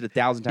 high. it makes it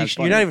 1,000 times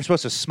You're funnier. not even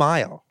supposed to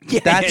smile. Yeah.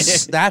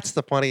 That's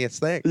the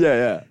funniest thing.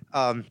 Yeah.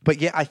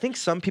 But yeah, I think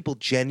some people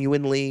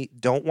genuinely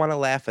don't want to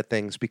laugh at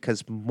things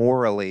because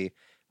morally,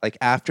 like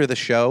after the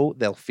show,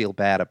 they'll feel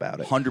bad about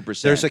it.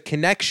 100%. There's a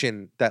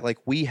connection that like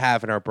we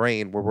have in our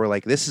brain where we're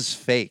like, this is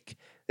fake.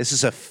 This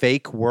is a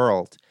fake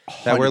world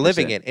that we're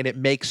living 100%. in, and it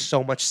makes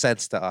so much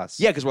sense to us.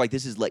 Yeah, because we're like,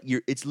 this is like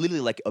it's literally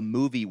like a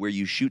movie where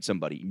you shoot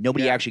somebody.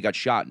 Nobody Yeah. actually got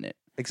shot in it.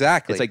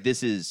 Exactly. It's like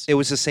this is It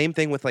was the same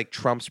thing with like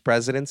Trump's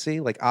presidency.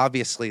 Like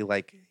obviously,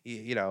 like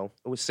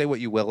say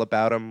what you will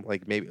about him.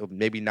 Like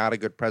maybe not a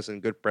good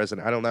president,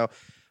 I don't know,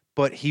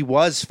 but he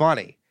was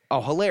funny.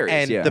 hilarious.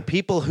 And yeah. the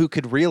people who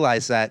could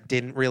realize that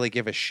didn't really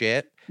give a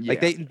shit.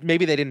 Like Yeah.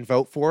 maybe they didn't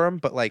vote for him,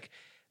 but like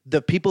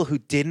the people who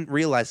didn't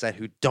realize that,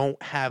 who don't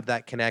have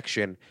that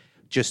connection,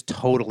 just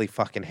totally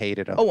fucking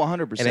hated him.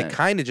 100%. And it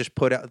kind of just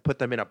put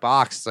them in a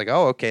box. It's like,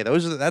 oh, okay,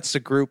 that's the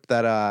group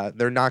that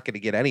they're not going to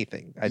get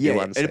anything. I do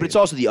on stage. But it's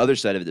also the other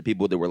side of it, the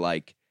people that were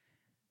like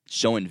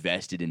so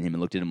invested in him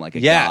and looked at him like a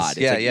Yes, god. It's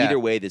yeah, like yeah. either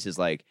way, this is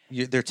like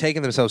They're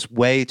taking themselves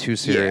way too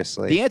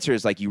seriously. The answer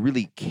is like you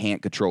really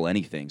can't control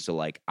anything. So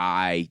like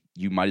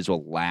you might as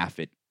well laugh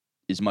at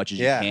as much as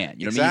Yeah, you can.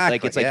 You know what I mean?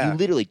 Like exactly, it's like yeah. you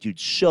literally, dude.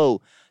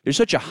 So there's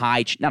such a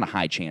not a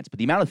high chance, but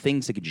the amount of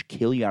things that could just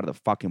kill you out of the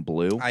fucking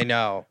blue. I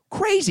know.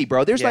 Crazy,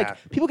 bro. There's Yeah.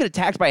 like people get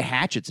attacked by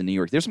hatchets in New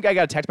York. There's some guy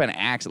got attacked by an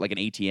axe at like an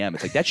ATM.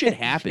 It's like that shit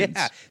happens.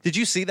 Yeah. Did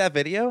you see that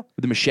video?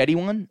 The machete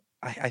one,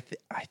 I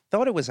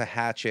thought it was a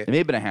hatchet. it may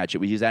have been a hatchet.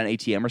 We use that an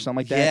ATM or something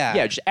like that. Yeah.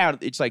 Yeah, just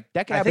out. It's like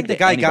that could I happen think the to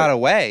guy anybody. got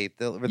away,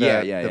 the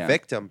Yeah.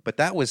 victim, but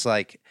that was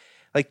like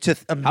to How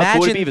cool would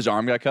imagine it be if his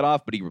arm got cut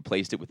off, but he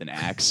replaced it with an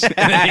axe? And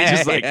then he's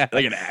just like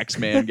an axe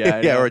man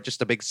guy. yeah, or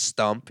just a big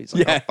stump. He's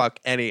like, Yeah. "I'll fuck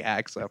any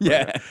axe up."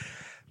 Yeah.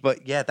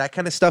 But yeah, that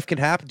kind of stuff can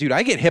happen, dude.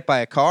 I get hit by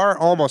a car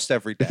almost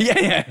every day.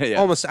 Yeah.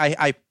 Almost.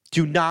 I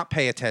do not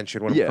pay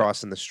attention when I'm Yeah.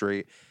 crossing the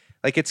street.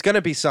 Like it's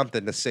gonna be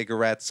something. The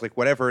cigarettes, like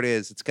whatever it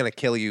is, it's gonna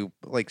kill you.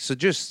 Like so,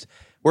 just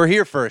we're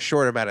here for a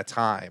short amount of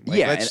time. Like,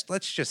 Yeah,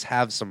 let's just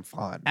have some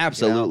fun. you know?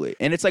 Absolutely.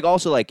 And it's like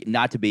also like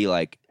not to be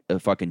like a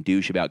fucking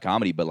douche about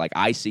comedy, but like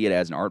I see it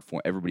as an art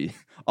form. Everybody,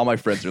 all my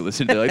friends are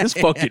listening to like this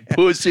fucking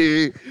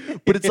pussy.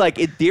 But it's like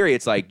in theory,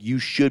 it's like you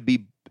should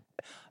be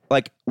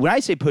like when I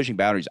say pushing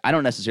boundaries, I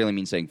don't necessarily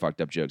mean saying fucked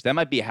up jokes. That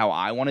might be how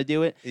I want to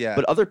do it. Yeah.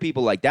 But other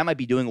people like that might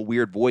be doing a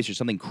weird voice or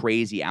something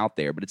crazy out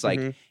there. But it's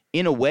like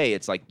in a way,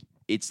 it's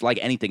like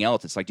anything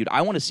else. It's like, dude,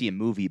 I want to see a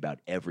movie about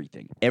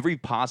everything. Every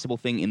possible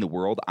thing in the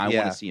world, I want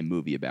Yeah. to see a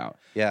movie about.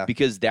 Yeah.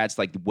 Because that's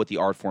like what the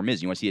art form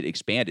is. You want to see it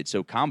expanded.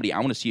 So comedy, I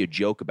want to see a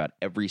joke about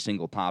every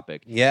single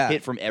topic. Yeah.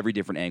 Hit from every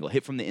different angle.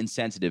 Hit from the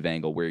insensitive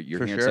angle where you're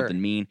For hearing sure.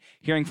 something mean.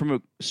 Hearing from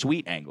a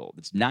sweet angle.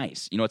 It's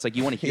nice. You know, it's like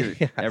you want to hear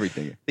Yeah.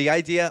 everything. The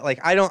idea,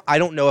 like, I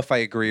don't know if I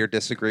agree or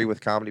disagree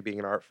with comedy being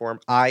an art form.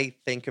 I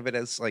think of it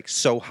as like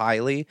so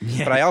highly,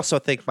 but I also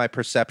think my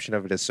perception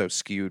of it is so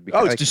skewed.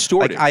 Because, Oh, it's like,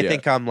 distorted, I yeah.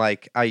 think I'm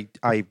like I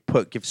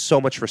give so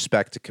much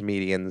respect to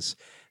comedians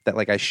that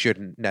like I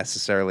shouldn't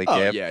necessarily Oh,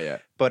 give. yeah.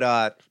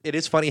 But it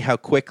is funny how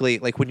quickly,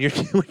 like when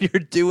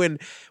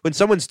when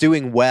someone's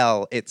doing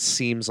well, it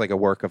seems like a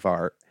work of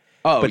art.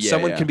 Oh, But yeah,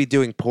 someone yeah. can be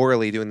doing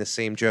poorly, doing the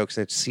same jokes,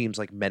 and it seems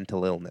like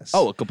mental illness.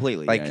 Oh,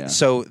 completely. like yeah.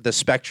 so the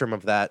spectrum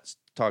of that,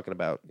 talking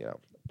about,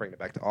 bring it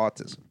back to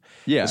autism.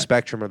 Yeah. The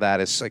spectrum of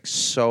that is like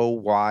so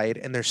wide,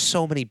 and there's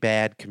so many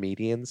bad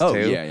comedians Oh,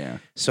 too. yeah.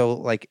 So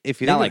like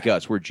if you Not think like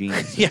us. We're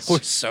geniuses. yeah, we're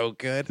so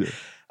good.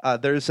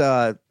 There's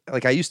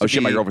like I used to Oh, shit,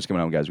 be, my girlfriend's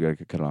coming home, guys. We got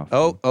to cut it off.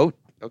 Oh,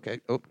 okay.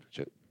 Oh,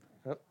 shit.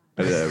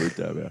 Every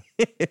time,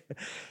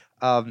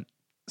 yeah.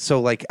 So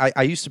like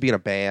I used to be in a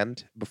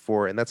band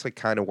before, and that's like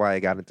kind of why I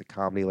got into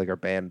comedy. Like our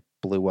band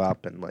blew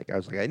up, and like I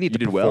was like, I need You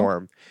to did well?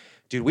 perform.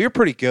 Dude, we were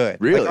pretty good.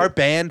 Really? Like our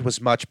band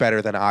was much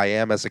better than I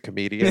am as a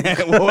comedian.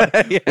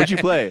 What'd you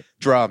play?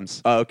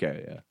 Drums. Oh,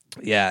 okay, yeah.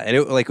 Yeah,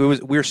 and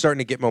we were starting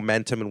to get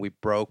momentum, and we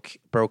broke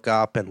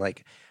up, and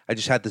like I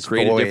just had this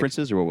Creative void.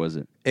 differences, or what was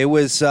it? It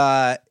was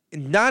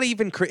not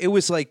even. It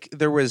was like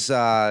there was.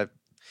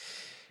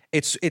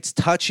 It's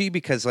touchy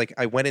because like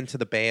I went into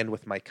the band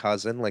with my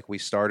cousin, like we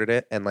started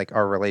it, and like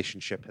our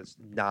relationship has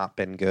not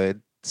been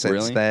good since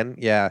Really? then.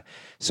 Yeah,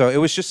 so it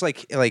was just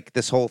like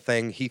this whole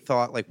thing. He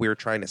thought like we were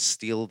trying to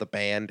steal the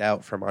band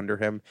out from under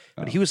him,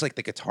 but he was like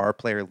the guitar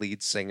player,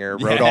 lead singer,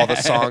 wrote all the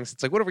songs.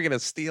 It's like, what are we gonna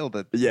steal?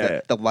 The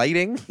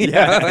lighting?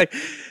 Yeah.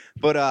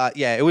 But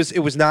yeah, it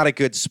was not a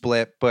good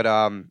split. But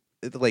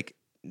like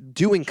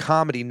doing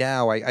comedy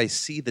now, I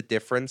see the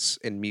difference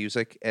in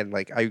music, and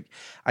like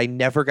I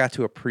never got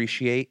to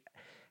appreciate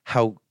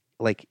how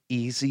like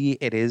easy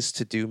it is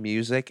to do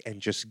music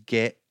and just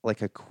get like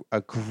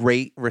a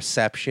great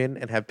reception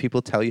and have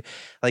people tell you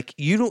like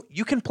you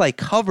can play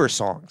cover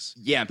songs,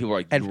 Yeah, and people are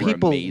like, and "You were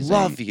people amazing."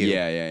 love you.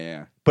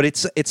 Yeah. but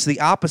it's the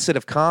opposite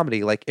of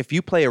comedy. Like if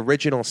you play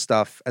original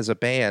stuff as a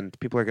band,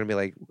 people are gonna be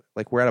like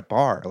we're at a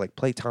bar, like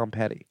play Tom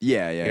Petty.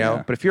 Yeah, You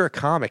know, but if you're a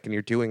comic and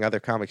you're doing other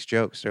comics'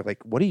 jokes, they're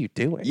like, "What are you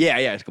doing?" Yeah,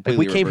 it's Like,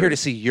 completely we came here to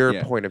reversed. see your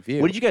Yeah. point of view.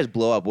 What did you guys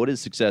blow up? What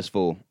is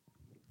successful?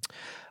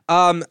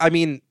 I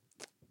mean,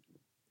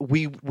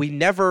 we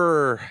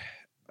never.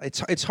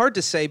 It's hard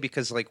to say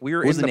because like we were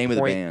What was in the name of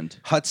the point- band?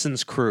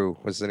 Hudson's Crew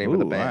was the name of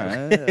the Ooh, band.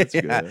 all right, that's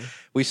Yeah. good.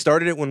 We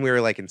started it when we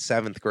were like in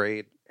 7th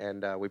grade,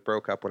 and we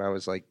broke up when I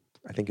was like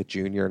I think a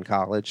junior in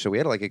college. So we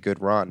had like a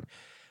good run.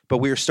 But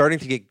we were starting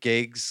to get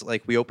gigs.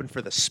 Like we opened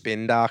for the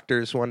Spin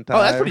Doctors one time.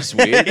 Oh, that's pretty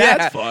sweet. Yeah,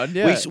 that's fun.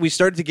 Yeah. We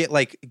started to get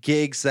like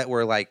gigs that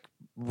were like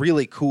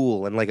really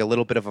cool and like a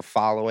little bit of a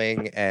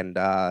following, and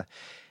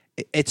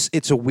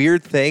it's a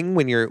weird thing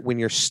when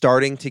you're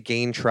starting to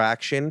gain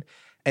traction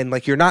and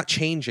like you're not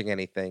changing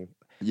anything.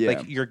 Yeah.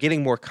 Like you're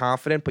getting more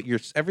confident, but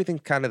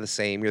everything's kind of the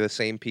same. You're the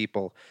same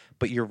people,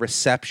 but your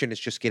reception is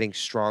just getting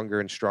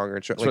stronger and stronger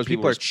and stronger. So Like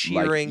people are people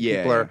like- cheering. yeah,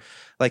 people yeah. are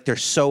like they're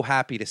so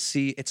happy to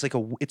see. It's like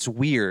it's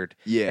weird.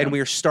 Yeah. And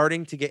we are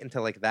starting to get into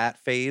like that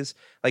phase.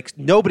 Like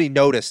nobody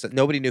noticed that.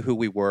 Nobody knew who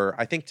we were.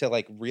 I think to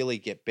like really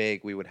get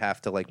big, we would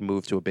have to like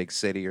move to a big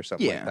city or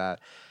something Yeah. like that.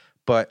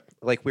 But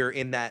like we were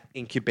in that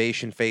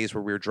incubation phase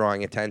where we were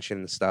drawing attention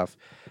and stuff.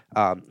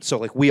 So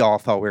like we all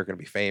thought we were going to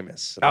be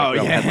famous. And, like, Oh, we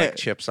all had yeah. like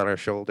chips on our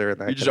shoulder. And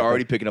that You're just kind of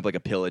already picking up like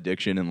a pill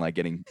addiction and like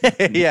getting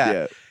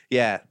Yeah.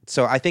 Yeah.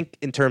 So I think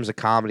in terms of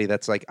comedy,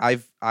 that's like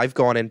I've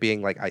gone in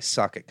being like I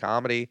suck at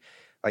comedy.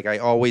 Like I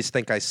always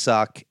think I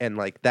suck, and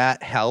like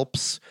that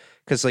helps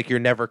because like you're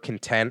never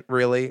content.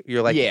 Really,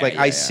 you're like Yeah,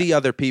 I yeah. see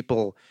other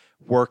people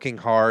working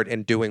hard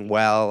and doing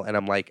well, and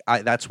I'm like,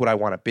 that's what I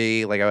want to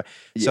be. Like,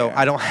 so Yeah.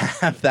 I don't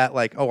have that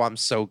like, oh, I'm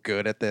so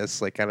good at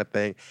this, like kind of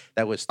thing.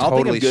 That was I'll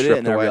totally think I'm good at it, stripped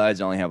and then I away.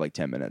 realize I only have like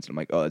 10 minutes. I'm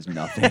like, oh, it's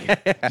nothing.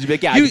 Just be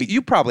like, yeah, I could be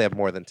you probably have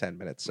more than 10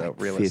 minutes, so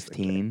like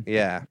realistically. 15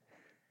 Yeah.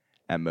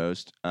 at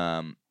most.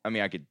 I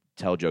mean, I could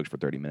tell jokes for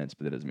 30 minutes,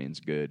 but that doesn't mean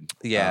it's good.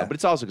 Yeah. But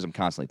it's also because I'm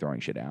constantly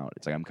throwing shit out.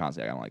 It's like I'm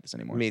constantly, I don't like this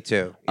anymore. Me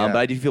too. Yeah. But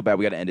I do feel bad.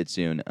 We got to end it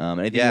soon.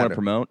 Anything Yeah, you want no. to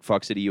promote?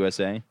 Fuck City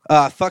USA.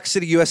 Fuck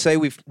City USA.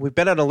 We've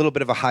been on a little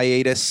bit of a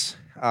hiatus,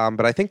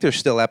 but I think there's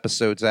still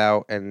episodes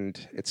out,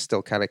 and it's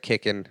still kind of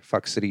kicking.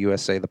 Fuck City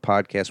USA, the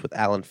podcast with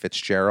Alan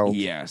Fitzgerald.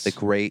 Yes. The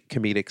great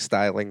comedic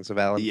stylings of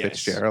Alan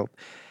Yes. Fitzgerald.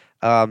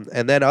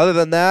 And then other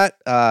than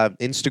that,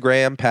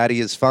 Instagram,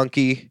 Patty is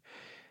funky.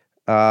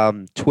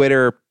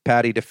 Twitter,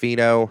 Patty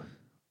DeFino.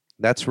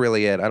 That's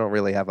really it. I don't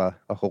really have a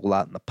whole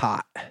lot in the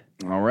pot.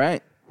 All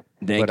right.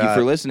 Thank But, you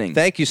for listening.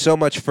 Thank you so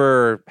much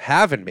for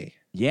having me.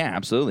 Yeah,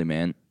 absolutely,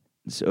 man.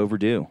 It's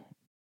overdue.